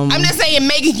I'm just saying,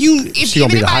 Megan, if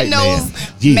anybody knows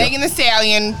Megan Thee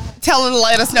Stallion, tell her to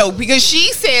let us know, because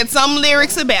she said some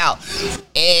lyrics about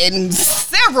in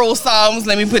several songs.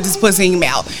 Let me put this pussy in your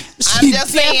mouth. She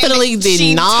definitely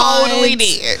did not. She totally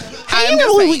did.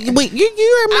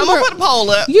 You remember? I'm gonna put a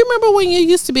poll up. You remember when you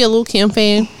used to be a Lil' Kim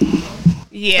fan?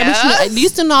 Yeah. Do you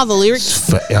still know all the lyrics?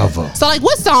 Forever. So, like,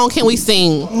 what song can we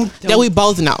sing that we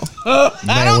both know?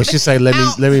 Man, when she say, let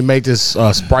me make this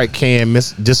Sprite can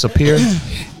disappear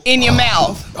in your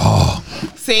mouth.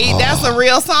 See, that's a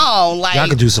real song. Like y'all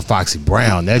could do some Foxy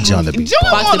Brown. That John to be.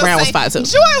 Foxy Brown was fire too.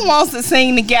 Joy wants to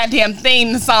sing the goddamn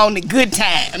theme song, The Good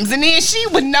Times, and then she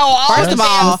would know all. First of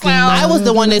all, I was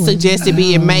the one that suggested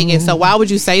being Megan. So why would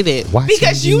you say that?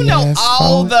 Because you know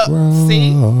all the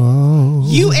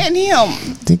you and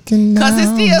him. Because it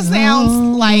still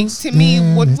sounds like to me.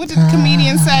 What did the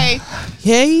comedian say?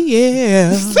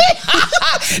 Yeah.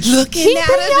 Looking out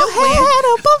of the head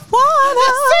above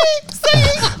water.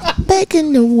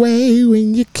 Making the way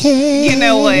when you can. You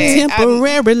know what?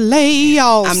 Temporary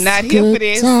layoffs. I'm not here for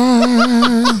this.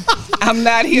 I'm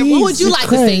not here. What would you like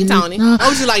to sing, Tony? What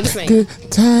would you like to sing? Good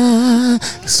time.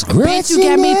 Bet you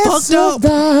got me fucked up.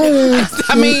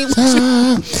 I mean,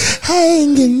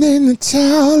 hanging in the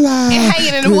chow line. And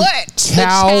hanging in the what?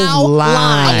 Chow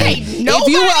line. Okay,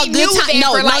 nobody if you were a good time,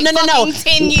 no.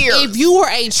 10 years. If you were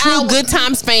a true Good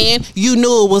Times fan, you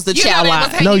knew it was the chow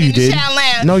line. No, you didn't.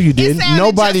 No, you didn't.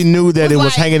 Nobody knew that it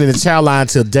was hanging in the chow line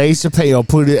until Dave Chappelle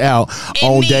put it out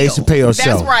on Dave Chappelle's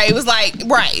show. That's right. It was like,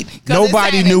 right.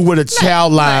 Nobody knew what a chow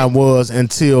line was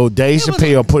until Dave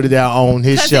Chappelle put it out on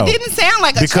his show. It didn't sound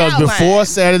like a because chow line. Before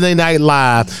Saturday Night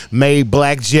Live made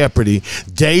Black Jeopardy,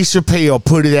 Dave Chappelle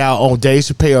put it out on Dave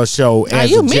Chappelle's show as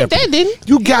you a meant Jeopardy. that, didn't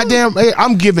you? Goddamn,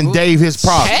 I'm giving Dave his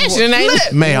props.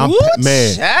 Man,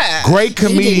 great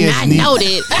comedians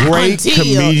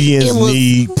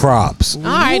need props. All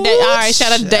right.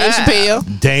 Shout out to Dave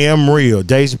Chappelle. Damn real,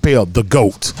 Dave Chappelle, the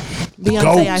GOAT.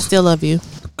 Beyonce, I still love you.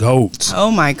 GOAT.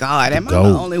 Oh my God, am I the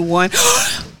only one?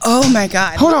 Oh my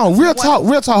God. Hold on, real talk.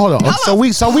 Hold on.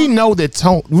 So we know that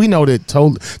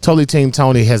Totally Team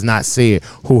Toni has not said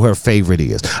who her favorite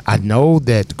is. I know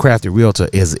that Crafty Realtor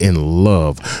is in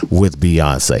love with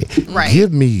Beyonce. Right.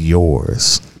 Give me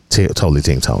yours, Totally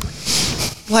Team Toni.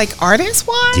 Like artist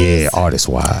wise? Yeah, artist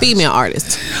wise. Female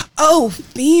artist. Oh,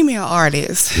 female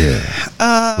artist. Yeah.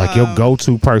 Like your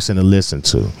go-to person to listen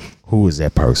to. Who is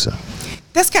that person?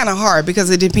 That's kind of hard because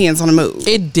it depends on the mood.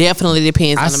 It definitely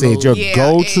depends on the mood. I said your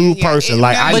go-to person.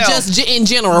 Just in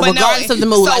general, regardless of the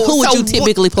mood, who would you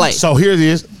typically play? So here it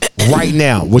is. Right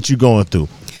now, what you going through?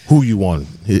 Who you want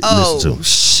to listen to? Oh,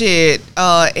 shit.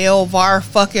 Elvar,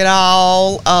 fuck it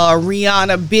all.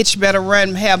 Rihanna, bitch better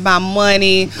run, have my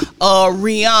money.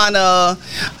 Rihanna,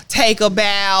 take a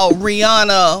bow.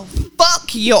 Rihanna, fuck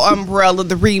your umbrella,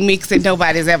 the remix that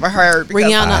nobody's ever heard.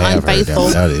 Rihanna, Unfaithful.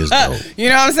 That is dope. You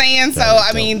know what I'm saying? So,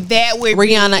 I mean, that would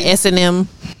Rihanna, S&M.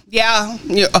 Yeah.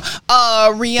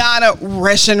 Rihanna,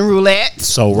 Russian roulette.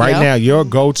 So now your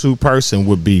go-to person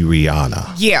would be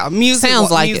Rihanna. Yeah, music.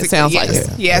 Sounds like it.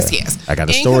 Yes. I got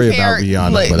a story about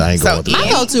Rihanna, but I ain't going to.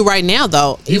 My go-to right now,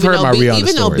 though, You've heard my Rihanna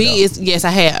even though story, B is, yes,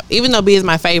 I have. Even though B is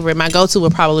my favorite, my go-to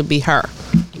would probably be her.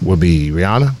 Would be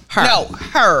Rihanna? Her. No,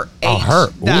 her. Oh,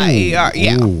 her. Yeah.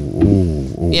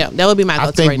 Yeah, that would be my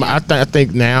go-to right now. I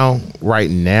think right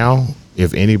now,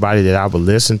 if anybody that I would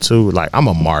listen to, like I'm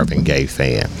a Marvin Gaye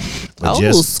fan.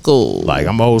 Old school. Like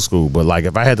I'm old school, but like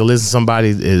if I had to listen to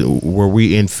somebody where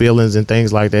we in feelings and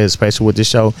things like that, especially with this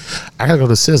show, I gotta go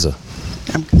to SZA.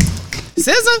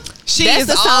 SZA, that's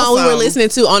the song awesome. We were listening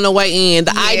to on the way in.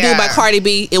 The I Do by Cardi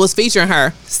B. It was featuring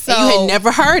her. So and you had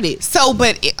never heard it. So,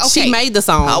 but okay. She made the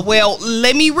song. Well,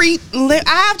 let me read.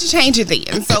 I have to change it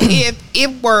then. So if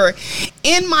it were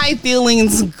in my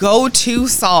feelings go-to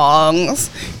songs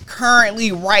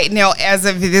currently right now as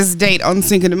of this date on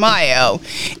Cinco de Mayo,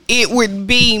 it would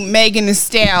be Megan Thee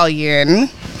Stallion,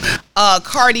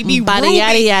 Cardi B, that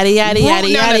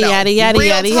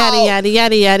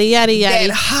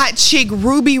hot chick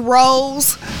Ruby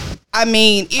Rose. I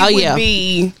mean, it would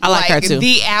be I like her too.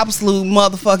 The absolute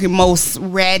motherfucking most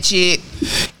ratchet.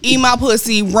 Eat my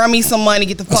pussy, run me some money,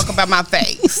 get the fuck up out my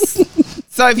face.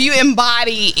 So if you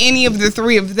embody any of the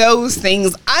three of those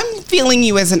things, I'm feeling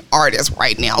you as an artist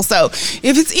right now. So if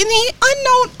it's any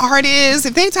unknown artist,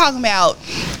 if they talking about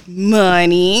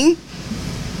money,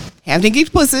 have to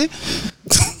get pussy,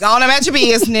 go on about your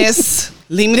business,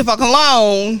 leave me the fuck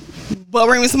alone, but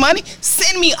bring me some money,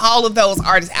 send me all of those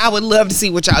artists. I would love to see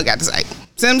what y'all got to say.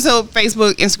 Send them to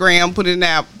Facebook, Instagram, put it in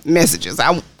our messages.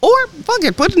 Or fuck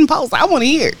it, put it in posts. I want to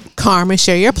hear it. Carmen,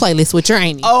 share your playlist with your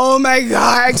auntie. Oh my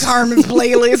God, Carmen's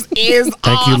playlist is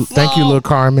awesome. Thank you, Lil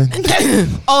Carmen.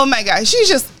 Oh my God, she's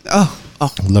just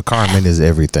Lil Carmen is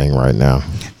everything right now.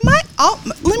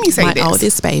 Let me say this. My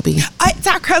oldest baby. It's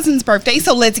our cousin's birthday,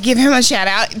 so let's give him a shout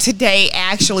out today.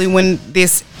 Actually, when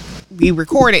we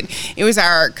recorded, it was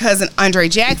our cousin Andre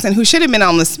Jackson, who should have been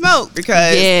on the smoke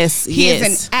because he is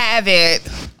an avid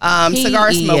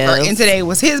cigar smoker, and today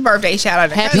was his birthday. Shout out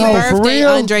to happy birthday,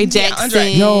 Andre Jackson.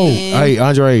 Hey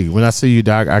Andre, when I see you,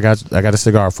 Doc, I got a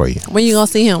cigar for you. When you gonna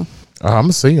see him? I'm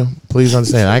gonna see him. Please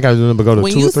understand. I ain't gotta do nothing but go to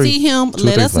when 2 you or 3. see him,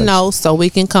 let us places. know so we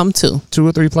can come too. 2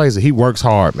 or 3 places. He works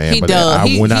hard, man. He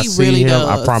does. When I He see really him,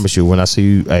 does. I promise you. When I see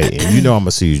you, hey, and you know I'm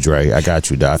gonna see you, Dre. I got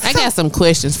you, Doc. I got some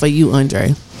questions for you,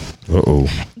 Andre.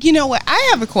 You know what? I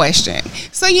have a question.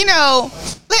 So,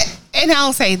 and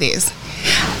I'll say this.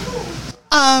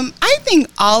 I think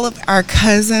all of our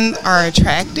cousins are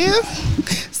attractive.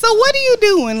 So what are you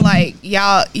doing? Like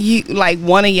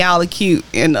one of y'all are cute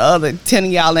and the other 10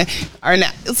 of y'all are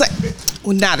not. It's like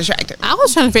not attractive. I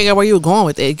was trying to figure out where you were going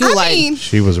with it. You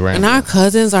She was random. and our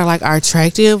cousins are like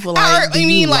attractive. Like, do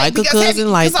you like a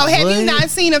cousin? Have you not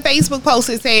seen a Facebook post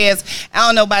that says, I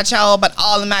don't know about y'all, but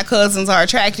all of my cousins are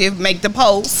attractive? Make the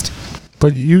post.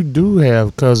 But you do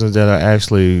have cousins that are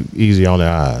actually easy on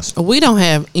their eyes. We don't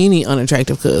have any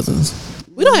unattractive cousins.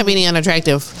 We don't have any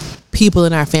unattractive people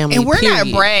in our family. And we're not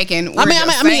period. bragging. I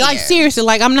mean, like seriously,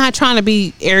 like I'm not trying to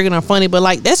be arrogant or funny, but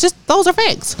like those are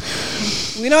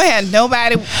facts. We don't have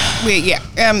nobody.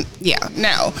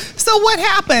 No. So what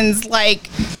happens? Like,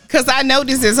 because I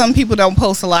noticed that some people don't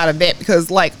post a lot of that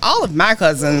because, like, all of my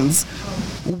cousins,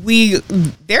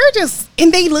 they're just,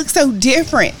 and they look so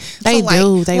different. They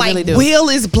do. They really do. Will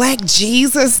is Black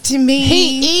Jesus to me.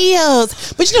 He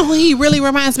is. But you know who he really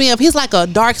reminds me of? He's like a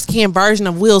dark-skinned version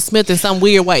of Will Smith in some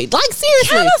weird way. Like,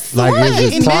 seriously. Like,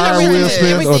 is it prior Will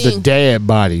Smith or the dad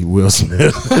body Will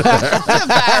Smith?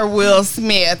 Prior Will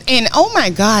Smith. And oh my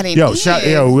God.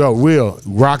 Will,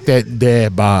 rock that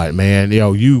dad bod, man.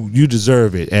 Yo, you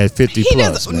deserve it at 50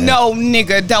 plus, man. No,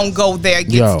 nigga, don't go there.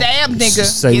 Get stabbed, nigga.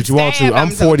 Say what you want to. I'm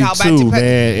 42,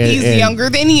 man. He's younger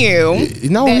than you.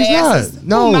 No, he's not.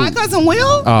 No. My cousin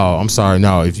Will? Oh, I'm sorry.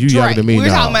 No, if you younger than me, We're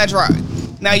talking about Dre.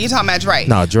 No, you're talking about Dre.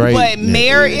 No, Dre. But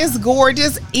Mare is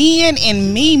gorgeous. Ian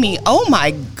and Mimi, oh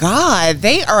my God.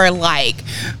 They are like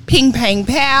ping pang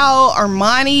pow,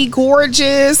 Armani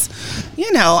gorgeous.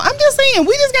 I'm just saying,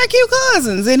 we just got cute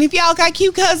cousins. And if y'all got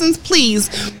cute cousins, please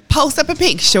post up a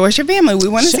pic. Show us your family. We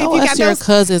want to see if you got your those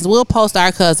cousins. We'll post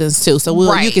our cousins too, so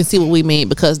you can see what we mean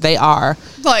because they are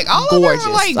like all gorgeous.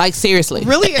 Of them are like seriously,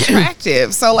 really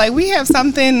attractive. So like we have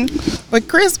something. But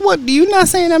Chris, what you not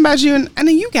saying about you? And I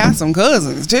mean, you got some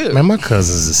cousins too. Man, my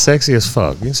cousins are sexy as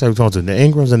fuck. You can say we're talking to the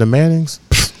Ingrams and the Mannings.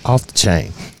 Off the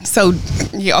chain. So,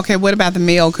 okay, what about the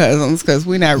male cousins? Because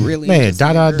we're not really. Man,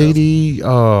 Dada Didi.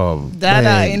 Dada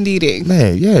and Didi.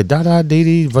 Man, yeah, Dada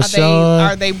Didi, Vashawn.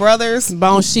 Are they brothers?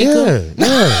 Bon Chica?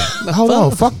 Yeah. Hold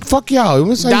on. Fuck y'all.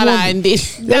 Dada and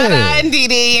Didi. Dada and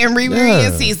Didi and Riri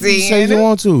and Cece. Say you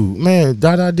want to. Man,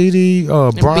 Dada Didi,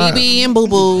 Brian. BB and Boo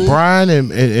Boo. Brian and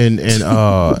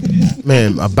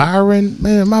man, Byron.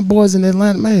 Man, my boys in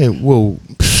Atlanta, man,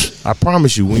 I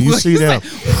promise you, when you see them,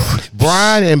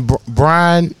 Brian and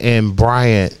Byron in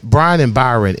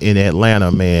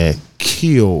Atlanta, man,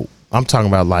 kill. I'm talking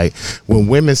about like when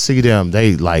women see them,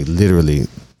 they like literally,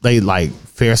 they like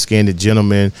fair skinned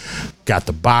gentlemen, got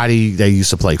the body. They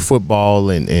used to play football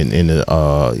and the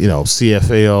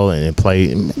CFL and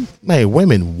play. Man,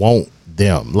 women want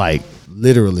them. Like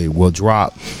literally, will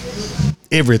drop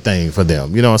everything for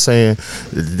them. You know what I'm saying?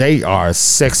 They are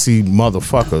sexy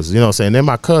motherfuckers. You know what I'm saying? They're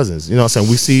my cousins. You know what I'm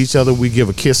saying? We see each other, we give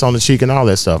a kiss on the cheek and all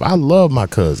that stuff. I love my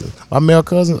cousins. My male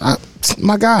cousins,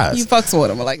 my guys. You fucks with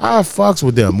them like that. I fucks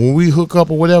with them. When we hook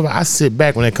up or whatever, I sit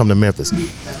back when they come to Memphis.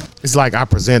 It's like I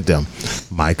present them.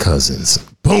 My cousins.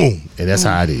 Boom. And that's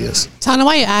how it is. Tony,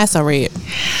 why your eyes so red?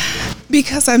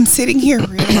 Because I'm sitting here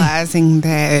realizing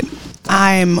that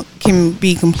can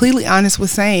be completely honest with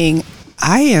saying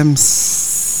I am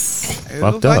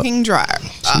so fucking dry.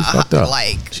 She fucked up.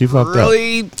 She fucked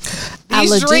really, up. I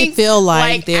legit feel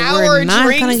like that we're not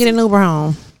going to get an Uber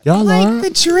home. Y'all the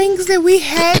drinks that we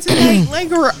had tonight,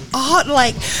 were all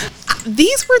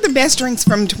these were the best drinks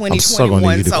from 2021. I'm so going to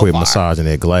need you to quit massaging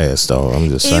that glass, though. I'm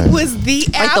just saying. It was the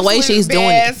the way she's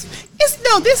doing it.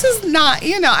 This is not,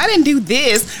 I didn't do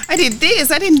this. I did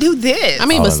this. I didn't do this. I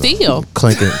mean, but still.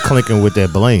 Clinking with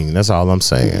that bling. That's all I'm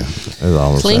saying. That's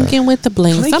all I'm saying. Clinking with the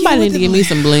bling. Somebody need to give me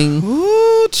some bling.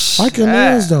 Ooh, like your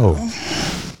nails, though.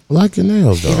 You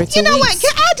know what?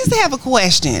 I just have a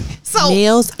question. So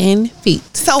nails and feet.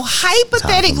 So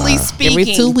hypothetically speaking,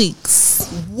 every 2 weeks.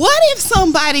 What if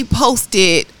somebody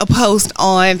posted a post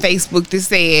on Facebook that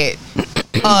said,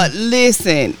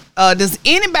 listen, does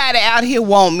anybody out here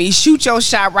want me? Shoot your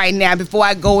shot right now before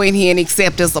I go in here and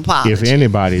accept this apology. If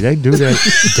anybody, they do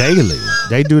that daily.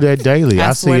 They do that daily.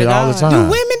 I see it all the time. Do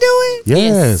women do it?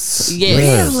 Yes.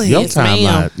 Really? Your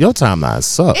timeline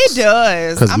sucks. It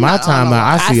does. Because my timeline,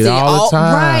 I see it all the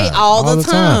time. Right, all the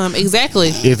time. Exactly.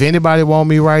 If anybody want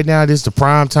me right now, this is the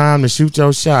prime time to shoot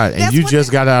your shot. And you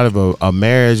just got out of a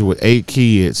marriage with 8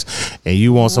 kids and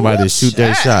you want somebody to shoot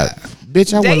that shot.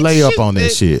 Bitch, I wouldn't lay up on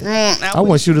that shit. I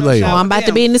want you to lay Oh, up. I'm about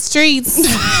to be in the streets.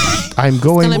 I'm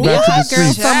going Telling back me to the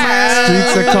streets. girl,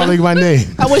 Streets are calling my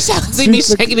name. I wish y'all could see me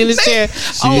shaking in the chair.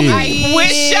 Oh, I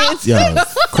wish y'all. Yo,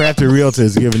 Crafty Realtor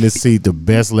is giving this seat the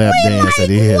best lap dance that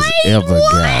he has ever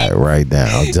got right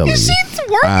now. I'm telling you.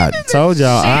 I told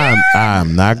y'all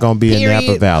I'm not gonna be in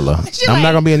Napa Valley. I'm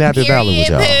not gonna be in Napa Valley with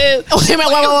y'all. Wait.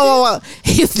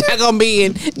 He's not gonna be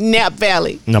in Nap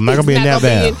Valley. I'm not gonna be in Napa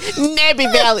Valley.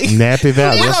 Nappy Valley. Nappy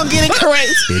Valley. We're gonna get it correct.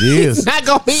 It is. It's not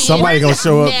gonna be Somebody gonna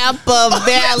show up. Napa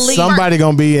Valley. Somebody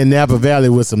gonna be in Napa Valley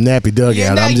with some nappy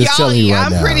dugout. I'm just telling you right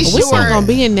now. I'm pretty We're not gonna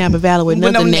be in Napa Valley with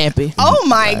nothing nappy. Oh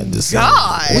my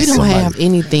God. We don't have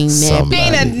anything nappy.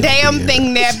 Ain't a damn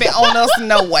thing nappy on us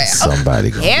nowhere. Somebody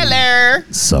gonna Hello.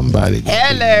 Somebody gonna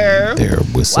Hello. be there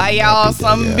with some Why y'all nappy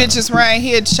some dugout. bitches right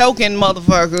here choking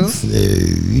motherfuckers?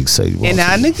 You say And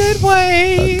not in a good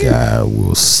way. a guy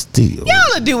will steal. Y'all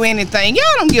will do anything. Y'all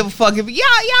don't give a fuck if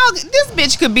y'all. This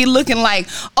bitch could be looking like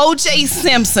O.J.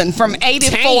 Simpson from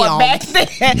 '84 Damn. back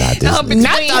then. Not this Not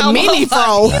the mini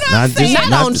fro. Not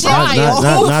on trial.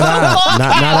 Not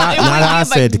I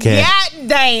said the cat.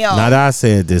 Goddamn. Not I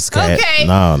said this cat. Okay.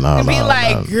 No. And be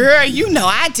like, girl, you know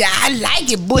I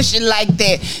like it bushy like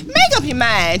that. Make up your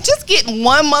mind. Just get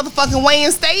one motherfucking way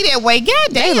and stay that way.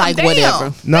 Goddamn. They like damn.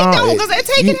 whatever. No, they don't because they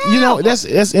take it out. You know, that's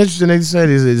interesting that you said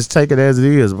is take it as it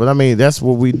is. But I mean, that's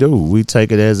what we do. We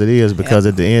take it as it is because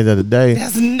at the end of the day,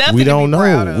 There's nothing we to don't be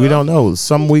proud know. of. We don't know.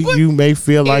 Some week you may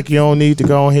feel like you don't need to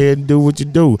go ahead and do what you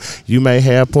do. You may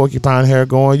have porcupine hair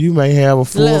going. You may have a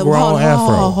full grown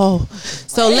afro.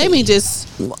 So let me just,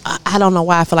 I don't know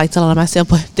why I feel like telling myself,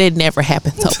 but that never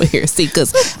happens over here. See,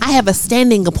 because I have a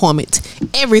standing appointment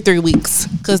every 3 weeks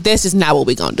because that's just not what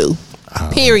we're going to do.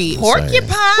 Period. Porcupine.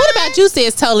 What about you,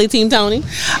 says Totally Team Toni?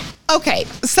 Okay,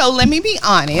 so let me be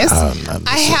honest.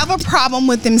 I have a problem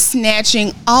with them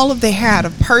snatching all of the hair out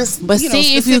of person. But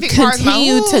see, if you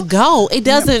continue to go, it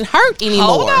doesn't hurt anymore.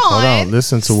 Hold on.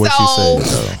 Listen to what she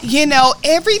said. You know,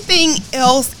 everything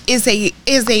else is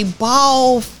a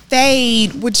ball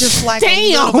fade with just like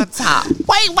a little top.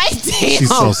 Wait, damn. She's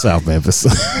so South Memphis.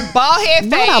 Ball head fade.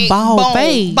 Not a ball boom.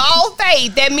 fade. Ball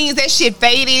fade. That means that shit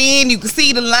faded in. You can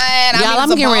see the line. Y'all, I'm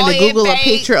getting ready to Google a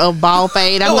picture of ball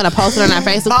fade. I'm going to post it on our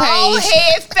Facebook ball page.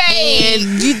 Head fade.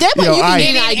 And you can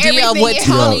get an idea of what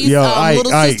Tony's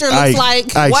little sister looks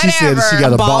like. She said she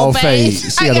got a ball fade.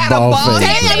 She got a ball fade.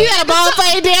 Damn, you got a ball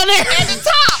fade down there.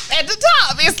 At the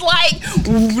top. It's like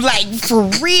for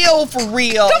real.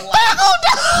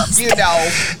 You know.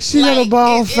 She got a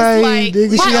ball fade,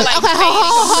 nigga. She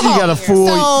got a full.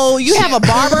 So you have a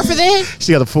barber for that?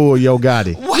 She got a full Yo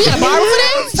Gotti. You got a barber for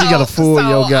that? She got a full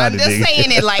Yo Gotti. I'm just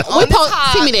saying it like on the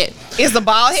top. Send me that. It's the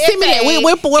ball head. Send me that.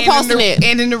 We're posting it.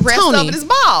 And then the rest of it is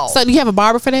ball. So do you have a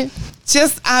barber for that?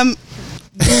 Just Are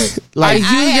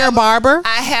you your barber?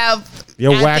 I have.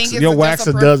 Your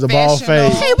waxer does the ball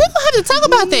fade. Hey, we're gonna have to talk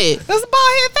about that. That's a ball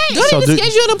head fade. Do they need to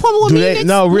schedule an appointment with me next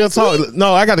No, real next talk. week?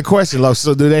 No, I got a question, Lo.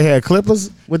 So do they have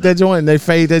clippers with that joint and they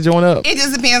fade that joint up? It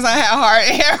just depends on how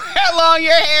long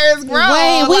your hair is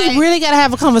grown. Wait, we really gotta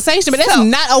have a conversation, but that's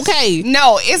not okay.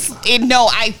 No,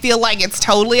 I feel like it's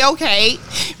totally okay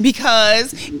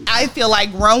because I feel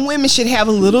like grown women should have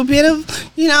a little bit of,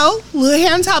 little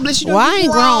hair on top. Well, I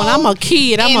ain't grown. I'm a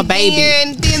kid. I'm a baby.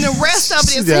 And then the rest of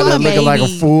it is looking like a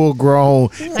full grown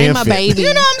infant. I'm a baby.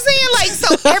 You know what I'm saying? Like,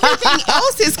 so everything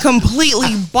else is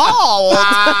completely bald,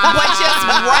 but just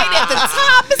right at the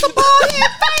top, it's a bald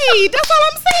head fade. That's all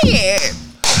I'm saying.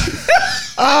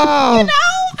 Oh.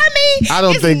 I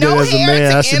don't think that as a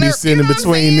man I should be sitting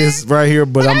between this right here,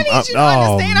 but I need you to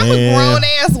understand, I'm a grown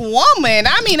ass woman.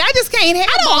 I mean, I just can't have.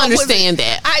 I don't understand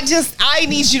that. I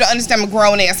need you to understand I'm a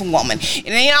grown ass woman. It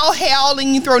ain't all hell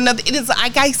and you throw nothing. It is,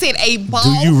 like I said, a ball. Do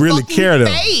you really care though?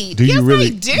 Do you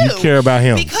really do? You care about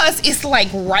him because it's like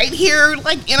right here,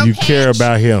 like in a you patch, care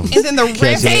about him, and then the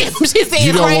rest.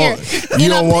 You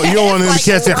don't want him to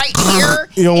catch that.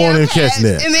 You don't want him to catch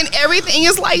that. And then everything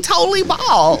is like totally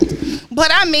bald. But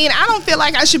I mean, I don't feel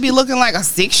like I should be looking like a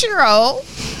 6-year-old.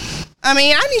 I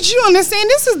mean, I need you to understand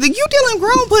you dealing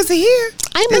grown pussy here.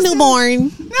 I'm a newborn.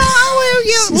 No, I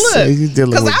will. Look,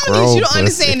 because I'm gonna need you to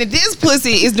understand that this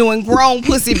pussy is doing grown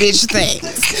pussy bitch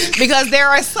things. Because there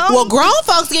are some. Well, grown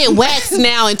folks get waxed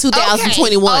now in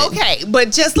 2021. Okay,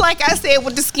 but just like I said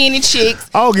with the skinny chicks,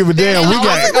 I don't give a damn. The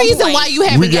only reason why you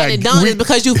haven't got it done is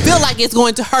because you feel like it's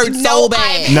going to hurt so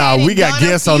bad. No, we got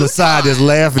guests on the side that's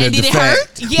laughing at the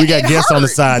fact. We got guests on the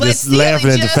side that's laughing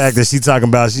at the fact that she talking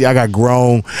about I got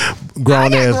grown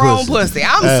ass pussy.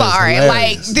 I'm sorry.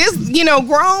 Like this,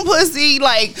 grown pussy,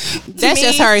 like that's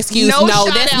just her excuse. No,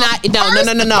 that's not.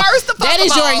 No. That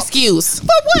is your excuse.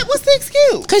 But what's the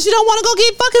excuse? Because you don't want to go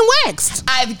get fucking waxed?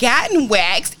 I've gotten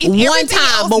waxed one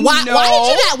time, but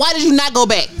why did you not go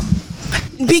back?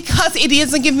 Because it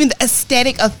doesn't give me the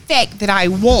aesthetic effect that I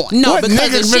want. No, what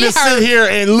because niggas finna sit here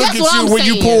and look at you when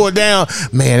you pull it down?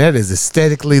 Man, that is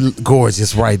aesthetically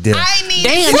gorgeous right there. I need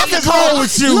damn, what's wrong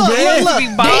with you,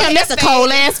 man? Damn, that's a cold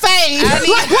ass face.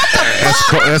 What the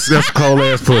fuck? That's cold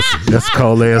ass pussy. That's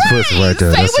cold ass pussy right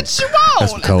there. Say what you want.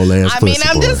 That's cold ass pussy.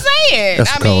 I mean, I'm just saying.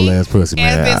 That's cold ass pussy,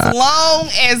 man. As long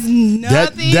as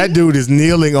nothing. That dude is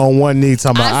kneeling on one knee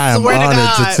talking about, I am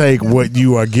honored to take what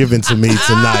you are giving to me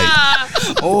tonight.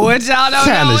 What y'all don't know What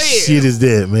kind of shit is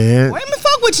that, man? Wait a minute,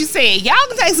 fuck what you said. Y'all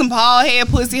can take some bald head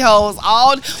pussy hoes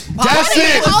all. That's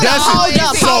it. That's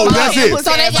it.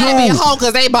 So they gotta be a hoe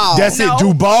because they bald. That's it.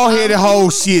 Do bald headed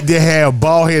hoes shit that have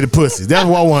bald headed pussies? That's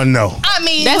what I want to know. I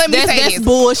mean, let me say that's this.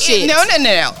 bullshit. No.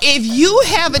 If you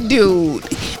have a dude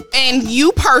and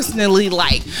you personally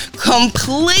like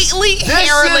completely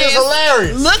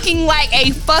hairless, looking like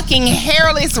a fucking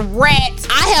hairless rat,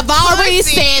 I have already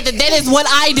said that is what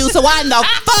I do. So why in the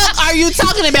fuck are you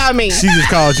talking about me? She just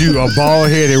called you a bald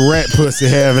headed rat pussy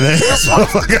having ass.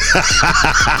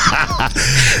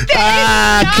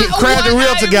 Crafty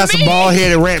Realtor got some bald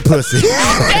headed rat pussy.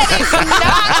 That is not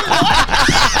what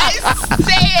I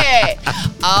said.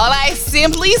 All I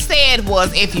simply said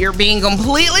was, if you're being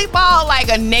completely bald like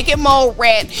a naked mole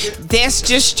rat, that's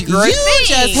just your thing. You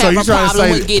just have a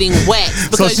problem with getting waxed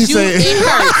because it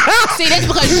hurts. See, that's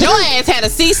because your ass had a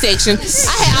C-section.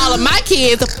 I had all of my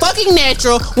kids fucking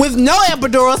natural with no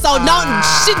epidural, so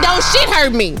don't shit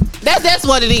hurt me. That's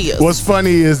what it is. What's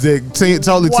funny is that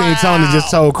Totally Team Toni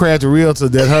just told Crafty Realtor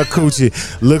that her coochie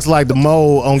looks like the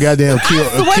mole on goddamn Kim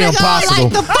Possible.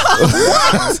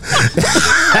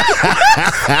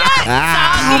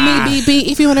 Call me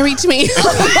BB if you want to reach me.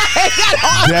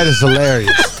 That is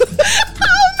hilarious. Oh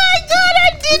my God,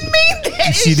 I didn't mean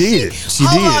that. She did. She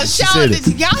said it.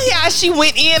 Y'all hear how she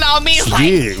went in on me? She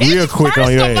did. Real quick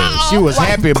on your ass. She was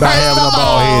happy about having a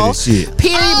bald headed shit.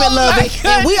 Period, beloved.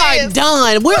 And we are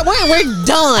done. We're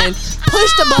done.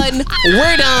 Push the button.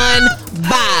 We're done.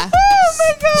 Bye.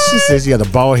 She says she got a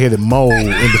bald headed mole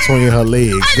in between her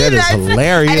legs. That is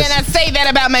hilarious. I did not say that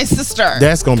about my sister.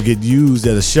 That's gonna get used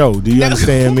at a show. Do you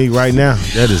understand me right now?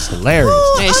 That is hilarious.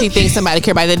 And she thinks somebody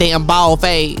care about the damn bald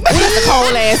fade. That's a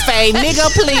cold ass fade. Nigga,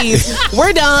 please.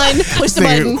 We're done. Push the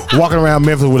button. Walking around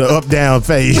Memphis with an up down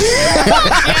fade. This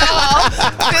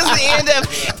is the end of,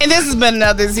 and this has been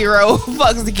another Zero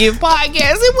Fucks to Give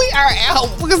podcast, and we are out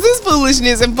because this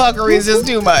foolishness and fuckery is just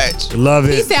too much. Love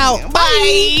it. Peace out.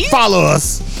 Bye. Follow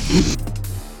us.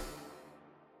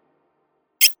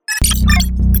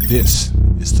 This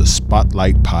is the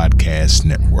Spotlight Podcast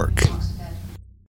Network.